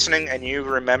guys are listening and you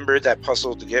remember that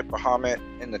puzzle to get Bahamut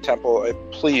in the temple,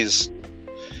 please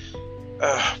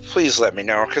let me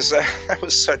know, because that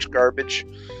was such garbage.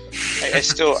 I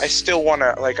still want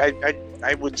to, like,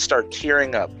 I would start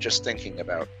tearing up just thinking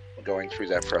about going through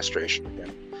that frustration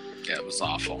again. Yeah, it was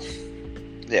awful.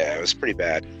 Yeah, it was pretty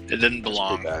bad. It didn't It was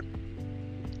belong. pretty bad.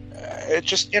 It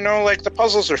just, like, the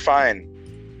puzzles are fine,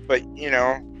 but,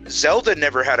 Zelda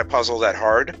never had a puzzle that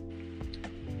hard.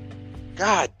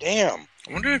 God damn.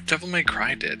 I wonder if Devil May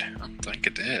Cry did. I don't think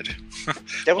it did.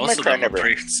 Devil May Most of Cry them were never.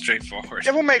 pretty straightforward.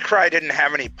 Devil May Cry didn't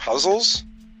have any puzzles.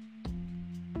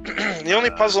 The only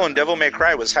puzzle in Devil May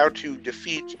Cry was how to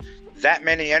defeat that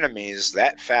many enemies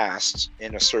that fast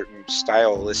in a certain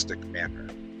stylistic manner.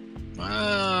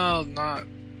 Well, no.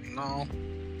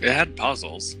 It had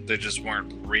puzzles. They just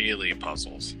weren't really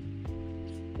puzzles.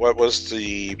 What was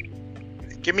the...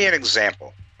 Give me an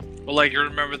example. Well, like, you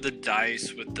remember the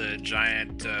dice with the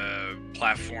giant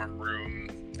platform room,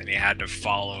 and you had to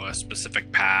follow a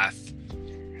specific path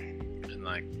and,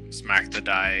 like, smack the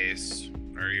dice?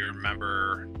 Or you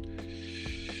remember...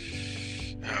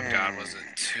 Oh, God, was it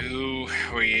 2?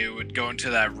 Where you would go into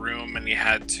that room and you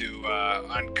had to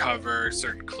uncover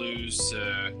certain clues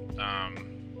to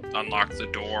unlock the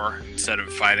door instead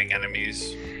of fighting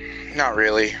enemies? Not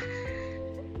really.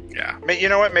 Yeah. You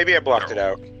know what? Maybe I blocked it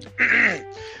out.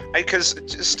 Because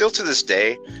still to this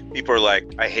day, people are like,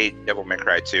 I hate Devil May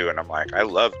Cry 2, and I'm like, I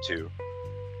love 2.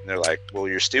 And they're like, well,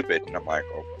 you're stupid. And I'm like,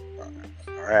 oh,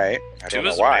 all right. I 2 don't know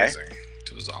was why. amazing.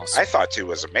 2 was awesome. I thought 2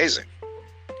 was amazing.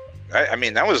 I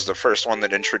mean, that was the first one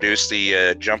that introduced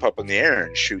the jump up in the air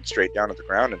and shoot straight down at the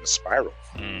ground in a spiral.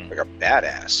 Like a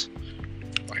badass.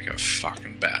 Like a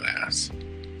fucking badass.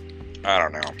 I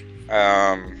don't know.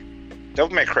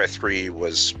 Devil May Cry 3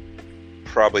 was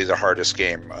probably the hardest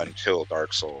game until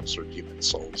Dark Souls or Demon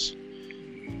Souls.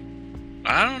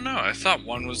 I don't know. I thought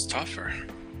 1 was tougher.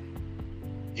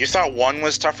 You thought 1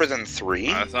 was tougher than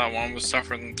 3? I thought 1 was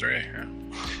tougher than 3. Yeah.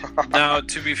 Now,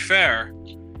 to be fair,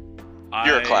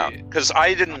 You're a clown. Because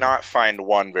I did not find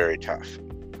 1 very tough.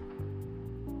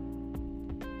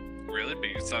 Really? But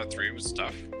you thought 3 was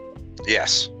tough?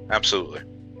 Yes, absolutely.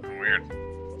 Weird.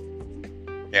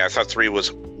 Yeah, I thought 3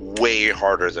 was way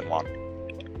harder than 1.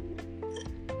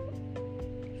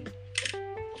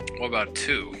 What about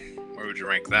 2? Where would you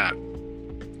rank that?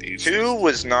 2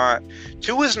 was not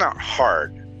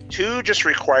hard. 2 just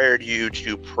required you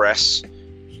to press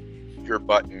your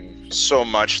button so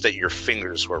much that your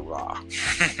fingers were raw.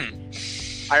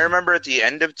 I remember at the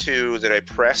end of 2 that I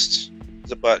pressed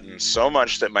the button so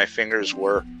much that my fingers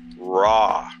were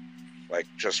raw, like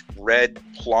just red,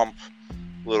 plump,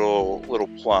 little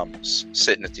plums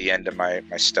sitting at the end of my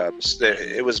stubs.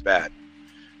 It was bad,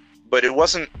 but it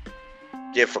wasn't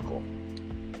difficult.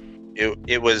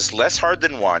 It was less hard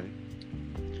than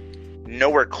 1,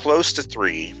 nowhere close to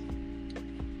 3,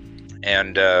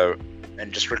 and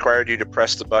just required you to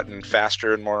press the button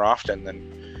faster and more often than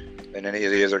any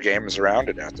of the other games around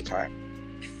it at the time.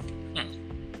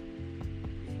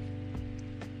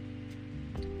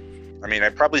 I mean, I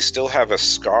probably still have a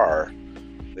scar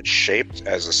that's shaped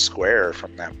as a square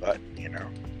from that button,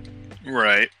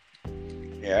 Right.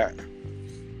 Yeah.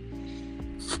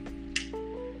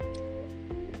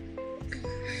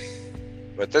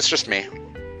 but that's just me.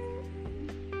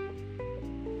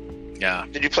 Yeah.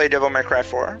 Did you play Devil May Cry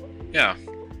 4? Yeah.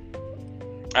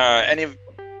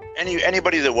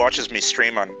 Anybody that watches me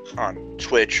stream on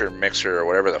Twitch or Mixer or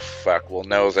whatever the fuck will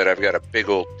know that I've got a big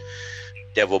old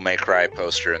Devil May Cry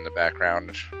poster in the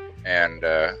background, and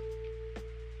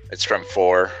it's from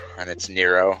 4, and it's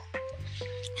Nero.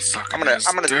 I'm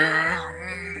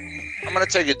gonna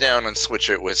take it down and switch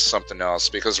it with something else,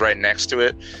 because right next to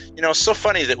it, it's so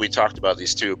funny that we talked about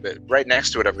these two, but right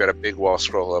next to it I've got a big wall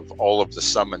scroll of all of the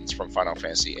summons from Final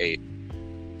Fantasy VIII.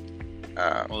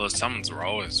 Well, the summons were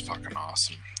always fucking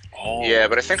awesome. Yeah,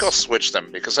 but I think I'll switch them,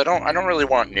 because I don't really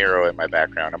want Nero in my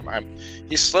background.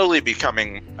 He's slowly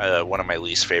becoming one of my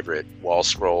least favorite wall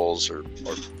scrolls or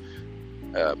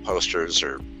posters,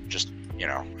 or just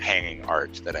hanging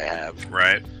art that I have.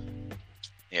 Right.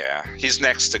 Yeah, he's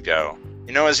next to go.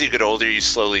 As you get older, you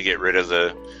slowly get rid of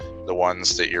the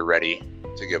ones that you're ready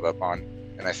to give up on,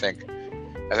 and I think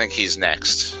he's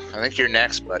next. I think you're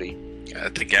next, buddy. I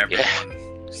think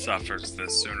everyone suffers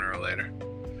this sooner or later.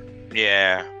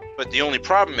 Yeah, but the only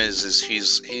problem is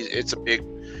it's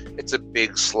a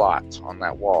big slot on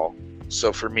that wall.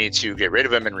 So for me to get rid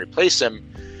of him and replace him,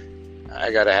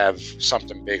 I gotta have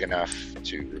something big enough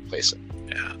to replace him.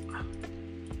 Yeah.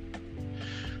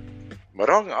 But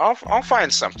I'll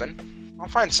find something. I'll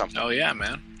find something. Oh yeah,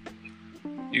 man.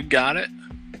 You got it.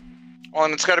 Well,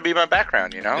 and it's got to be my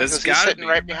background, because he's sitting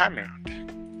right behind me.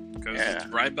 Because it's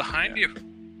right behind you.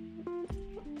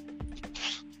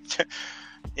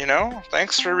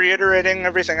 Thanks for reiterating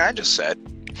everything I just said.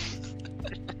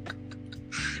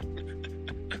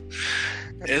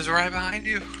 It's right behind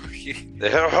you.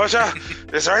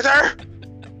 It's right there.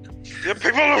 The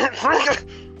people.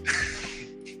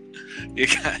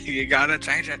 You gotta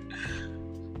change it.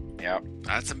 Yep.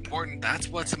 That's important. That's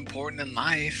what's important in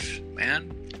life,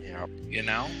 man. Yep.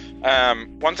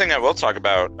 One thing I will talk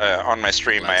about on my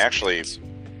stream,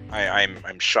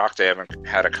 I'm shocked I haven't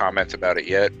had a comment about it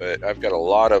yet, but I've got a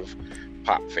lot of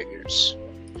pop figures.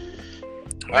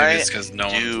 Maybe it's because no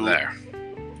one's there.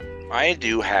 I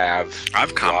do have.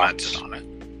 I've commented on it.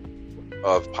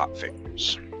 Of pop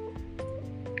figures.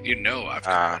 I've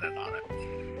commented on it.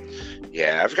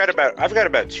 Yeah, I've got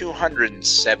about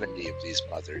 270 of these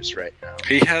mothers right now.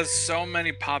 He has so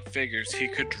many pop figures, he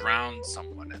could drown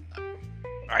someone in them.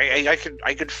 I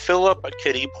could fill up a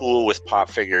kiddie pool with pop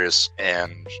figures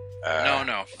and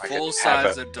full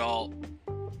size adult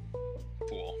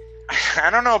pool. I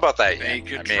don't know about that They yet.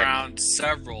 could drown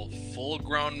several full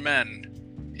grown men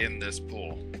in this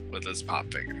pool with his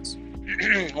pop figures.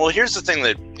 Well, here's the thing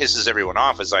that pisses everyone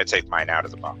off is I take mine out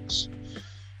of the box.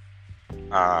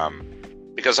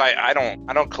 Because I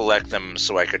don't collect them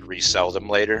so I could resell them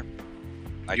later.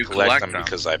 I collect them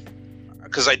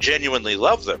because I genuinely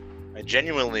love them. I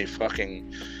genuinely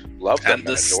fucking love them and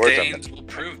the adore them. stains will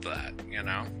prove that.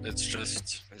 It's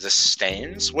just the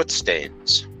stains. What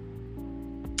stains?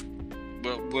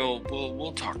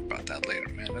 We'll talk about that later,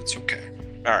 man. It's okay.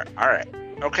 All right.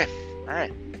 Okay. All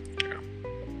right. Yeah.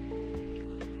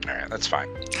 All right. That's fine.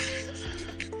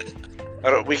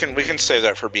 We can save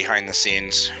that for behind the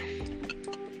scenes.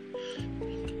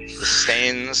 The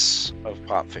stains of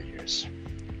pop figures.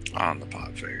 On the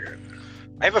pop figure.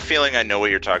 I have a feeling I know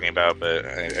what you're talking about, but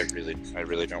I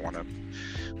really don't want to.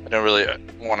 I don't really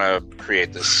want to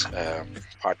create this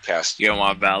podcast. You don't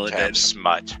want to validate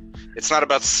smut. It's not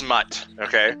about smut,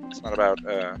 okay? It's not about.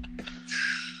 Yeah.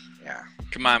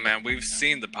 Come on, man. We've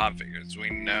seen the pop figures. We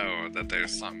know that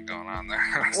there's something going on there.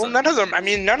 Well, none of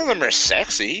them are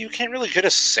sexy. You can't really get a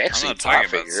sexy I'm not pop talking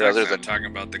figure about sex, other than I'm talking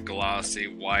about the glossy,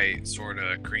 white, sort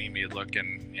of creamy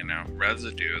looking,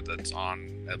 residue that's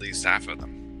on at least half of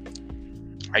them.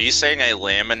 Are you saying I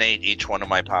laminate each one of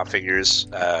my pop figures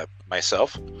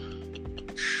myself?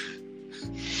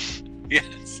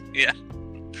 Yes. Yeah.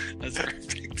 That's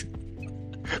perfect.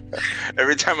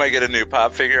 Every time I get a new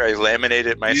pop figure, I laminate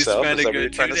it myself. You spend Is a that what you're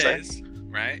good trying 2 to say? days,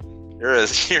 right?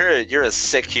 You're a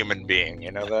sick human being.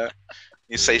 You know that?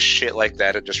 You say shit like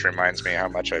that, it just reminds me how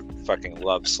much I fucking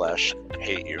love /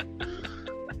 hate you.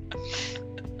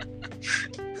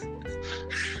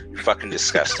 Fucking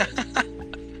disgusting.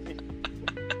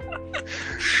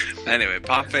 Anyway,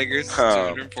 pop figures,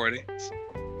 240.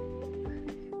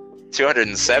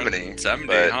 270. 70.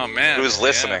 But Oh man, who's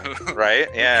listening? Yeah. Right?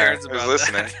 Yeah. Who cares about who's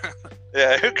listening? that?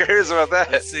 Yeah. Who cares about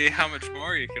that? Let's see how much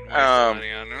more you can waste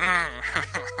money on.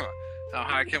 How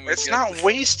high can we? It's get not this?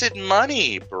 wasted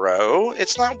money, bro.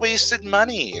 It's not wasted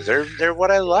money. They're what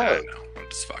I love. I know. I'm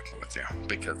just fucking with you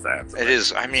because that's It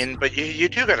is. I mean, but you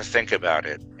do got to think about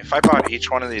it. If I bought each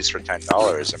one of these for $10,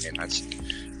 I mean that's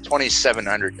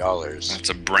 $2,700. That's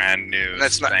a brand new.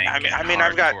 That's not. I mean,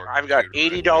 I've got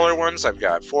 $80 ones. I've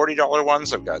got $40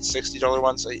 ones. I've got $60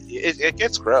 ones. It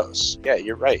gets gross. Yeah,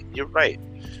 you're right.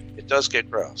 It does get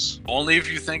gross. Only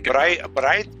if you think. I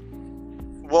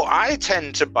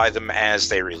tend to buy them as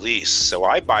they release, so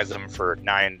I buy them for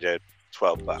 $9 to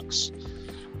 $12.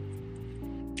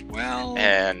 Well,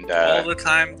 and all the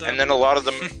time, though? And then a lot of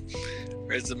them.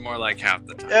 Or is it more like half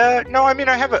the time? No, I mean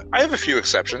I have a few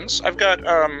exceptions. I've got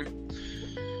I've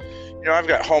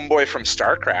got Homeboy from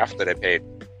StarCraft that I paid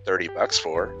 $30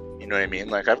 for. You know what I mean?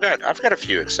 Like I've got a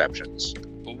few exceptions.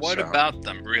 But what about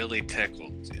them really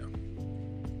tickled you?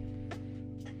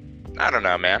 I don't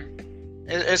know, man.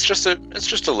 It's just a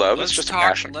love. It's just a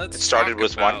passion. It started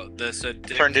with one, this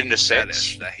turned into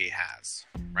 6 that he has.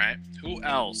 Right? Who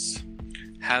else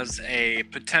has a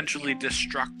potentially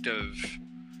destructive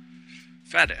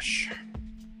fetish?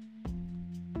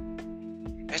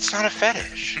 It's not a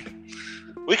fetish.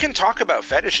 We can talk about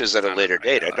fetishes at a later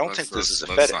date. I don't think this is a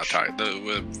fetish. Not talk.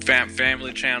 The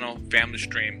family channel, family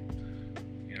stream,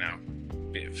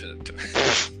 be a fit.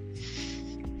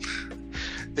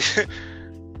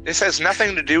 This has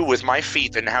nothing to do with my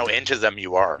feet and how into them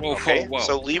you are. Okay, whoa.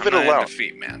 So leave it alone. I'm into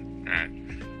feet, man. All right.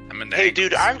 I'm into Hey,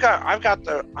 dude, I've got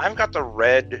the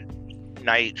red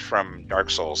Knight from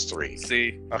Dark Souls 3.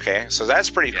 See? Okay, so that's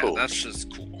pretty cool. That's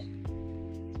just cool.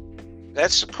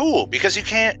 That's cool because you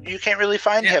can't really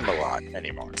find him a lot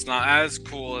anymore. It's not as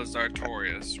cool as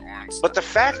Artorias or Ornstein, but the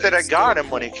fact that I got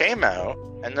him when he came out,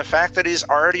 and the fact that he's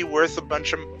already worth a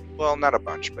bunch of, well, not a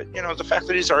bunch, but the fact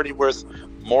that he's already worth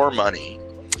more money.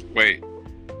 Wait,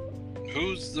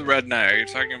 who's the Red Knight? Are you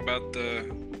talking about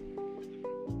the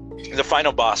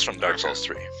final boss from Dark Souls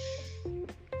 3?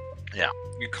 Yeah.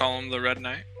 You call him the Red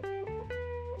Knight?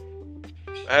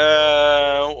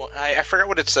 I forgot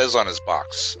what it says on his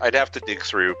box. I'd have to dig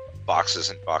through boxes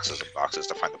and boxes and boxes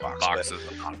to find the box.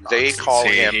 They call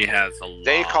him. He has a lot.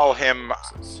 They call him.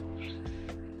 Boxes.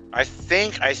 I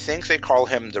think they call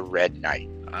him the Red Knight.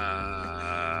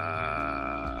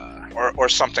 Or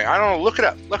something. I don't know. Look it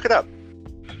up.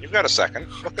 You've got a second.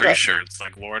 Look Pretty sure it's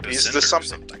like Lord of Cinder or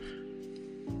something.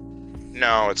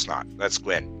 No, it's not. That's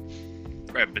Gwyn.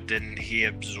 Right, but didn't he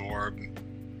absorb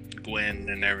Gwyn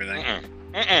and everything?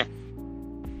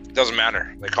 Doesn't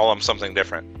matter. They call him something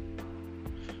different.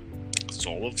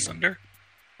 Soul of Cinder?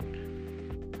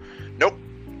 Nope.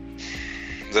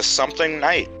 The something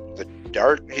Knight.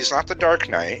 He's not the Dark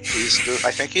Knight.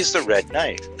 I think he's the Red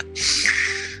Knight.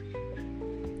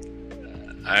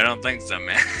 I don't think so,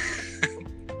 man.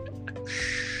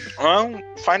 Well,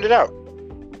 find it out.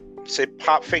 Say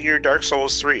pop figure Dark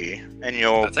Souls 3, and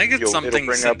I think it's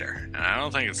something Cinder, and I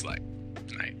don't think it's like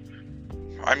Knight.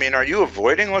 I mean, are you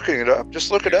avoiding looking it up?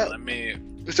 Just look it up.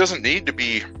 It doesn't need to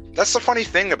be. That's the funny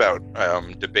thing about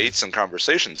debates and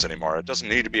conversations anymore. It doesn't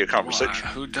need to be a conversation.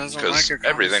 Who doesn't like a conversation? Because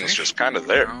everything's just kind of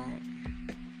there.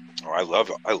 Oh, I love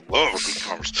a good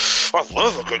conversation. I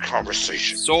love a good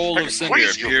conversation. Soul of Cinder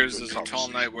appears as a tall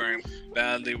knight wearing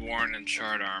badly worn and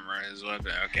charred armor. His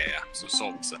weapon. Okay, yeah. So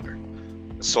Soul of Cinder.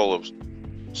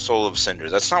 Soul of Cinder.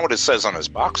 That's not what it says on his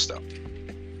box, though.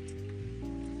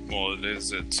 Well,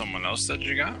 is it someone else that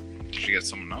you got? Did you get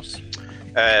someone else?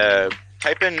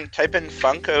 Type in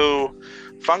Funko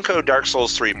Dark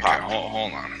Souls 3 pop. Okay,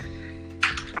 hold on.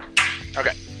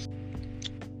 Okay.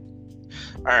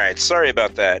 All right. Sorry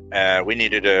about that. We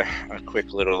needed a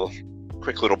quick little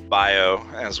bio,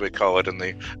 as we call it in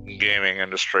the gaming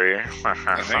industry.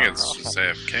 I think it's just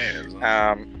AFK, isn't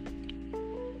it?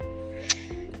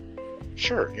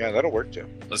 Sure. Yeah, that'll work too.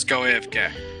 Let's go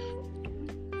AFK.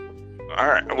 All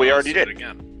right. We already did.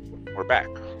 Again. We're back.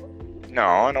 No,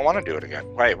 I don't want to do it again.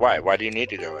 Why? Why do you need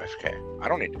to go AFK? I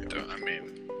don't need to go.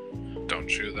 Don't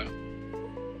you, though?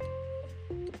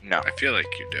 No. I feel like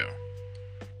you do.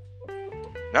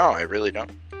 No, I really don't.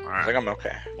 All right. I think I'm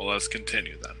okay. Well, let's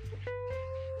continue then.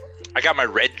 I got my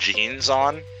red jeans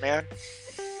on, man.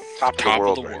 Top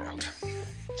of the world.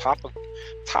 Top of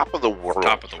the world.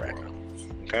 Top of the world.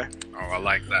 Okay. Oh, I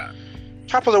like that.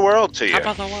 Top of the world to you. Top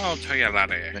of the world to you,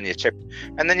 laddie. And then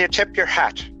you tip your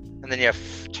hat, and then you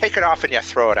take it off and you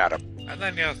throw it at them. And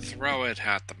then you throw it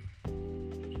at them.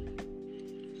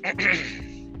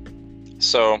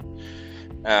 So,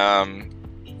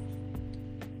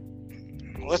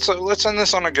 let's end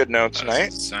this on a good note tonight.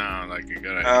 Doesn't sound like a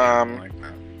good idea. I like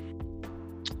that.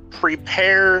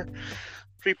 Prepare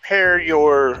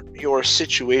your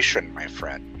situation, my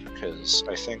friend, because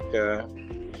I think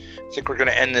we're going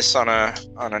to end this on a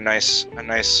nice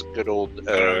good old.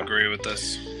 I don't agree with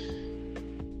this.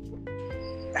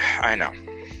 I know.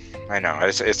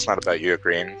 It's not about you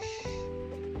agreeing.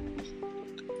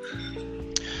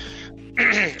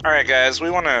 All right, guys,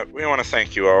 we want to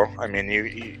thank you all. I mean,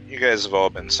 you guys have all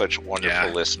been such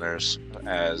wonderful listeners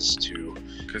as to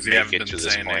because you haven't been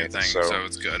saying anything, so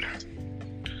it's good.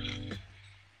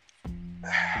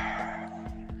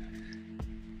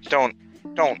 Don't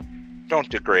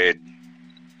degrade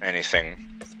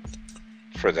anything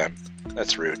for them.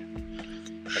 That's rude.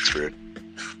 That's rude.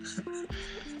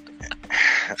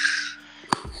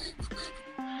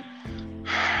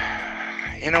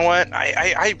 You know what?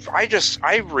 I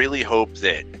really hope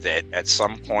that at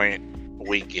some point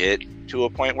we get to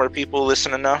a point where people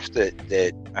listen enough that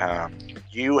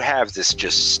you have this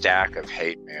just stack of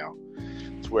hate mail.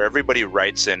 It's where everybody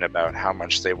writes in about how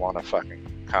much they want to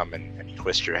fucking come and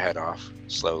twist your head off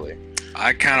slowly.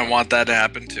 I kind of want that to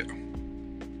happen too.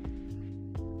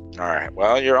 All right.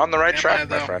 Well, you're on the right track,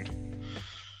 my friend.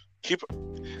 Keep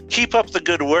up the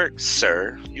good work,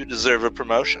 sir. You deserve a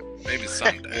promotion. Maybe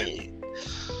someday.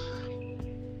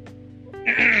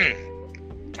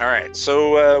 All right.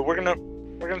 So we're gonna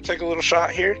take a little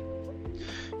shot here,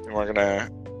 and we're gonna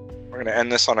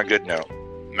end this on a good note.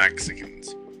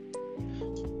 Mexicans.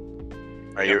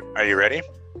 Are you ready?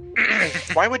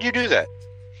 Why would you do that?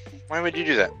 Why would you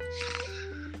do that?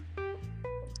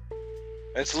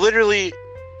 It's literally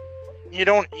you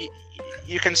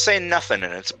can say nothing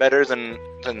and it's better than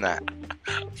that.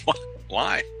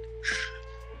 Why?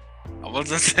 I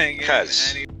wasn't saying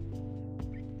because.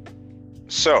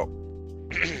 So,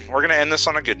 we're gonna end this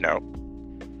on a good note,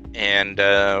 and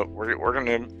we're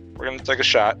gonna take a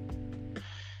shot.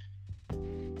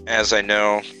 As I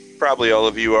know, probably all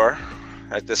of you are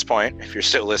at this point, if you're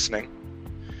still listening.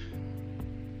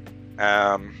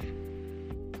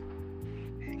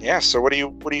 Yeah. So what do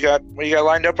you got? What do you got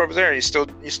lined up over there? You still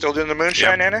doing the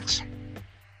moonshine annex?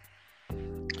 All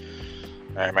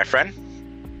right, my friend.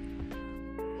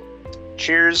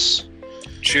 Cheers.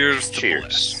 Cheers to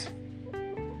bliss.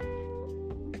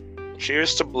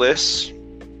 Cheers to bliss.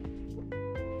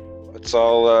 Let's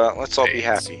all be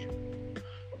happy.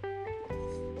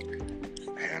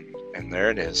 And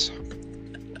there it is.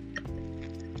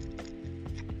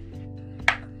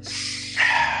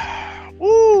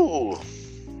 Woo!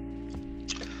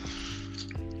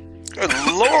 Good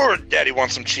Lord, Daddy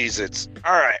wants some Cheez-Its.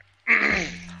 All right.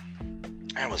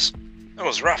 That was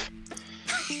rough.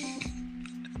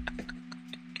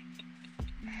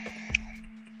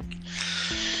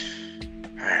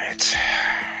 All right.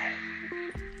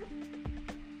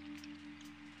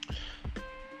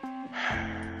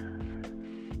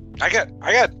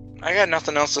 I got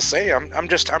nothing else to say. I'm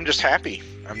just happy.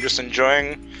 I'm just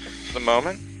enjoying the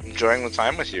moment, enjoying the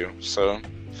time with you. So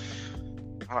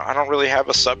I don't really have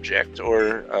a subject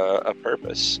or a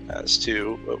purpose as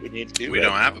to what we need to do. We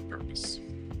don't have a purpose.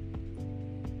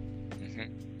 Mm-hmm.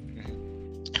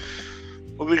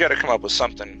 Mm-hmm. Well, we got to come up with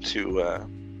something to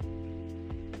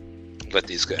let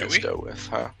these guys go with,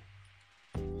 huh?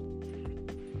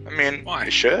 I mean, why?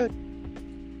 We should.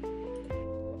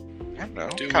 I don't know.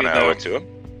 Kind of owe it to them.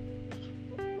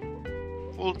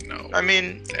 Well, no. I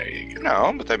mean, there you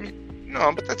go. But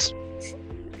that's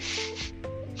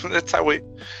how we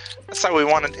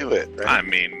want to do it. Right? I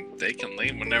mean, they can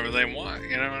leave whenever they want.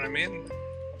 You know what I mean?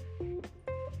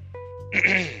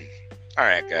 All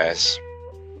right, guys.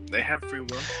 They have free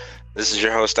will. This is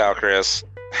your host, Alchris.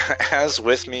 As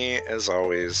with me, as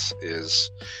always,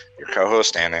 is your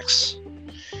co-host, Annex.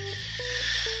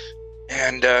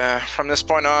 And from this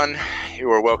point on,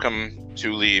 you are welcome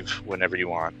to leave whenever you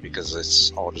want, because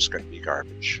it's all just going to be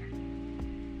garbage.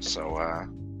 So I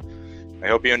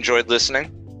hope you enjoyed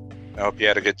listening. I hope you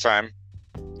had a good time.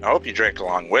 I hope you drank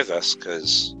along with us,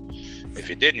 because if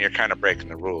you didn't, you're kind of breaking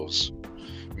the rules.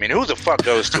 I mean, who the fuck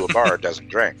goes to a bar and doesn't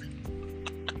drink?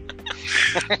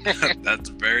 That's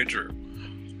very true.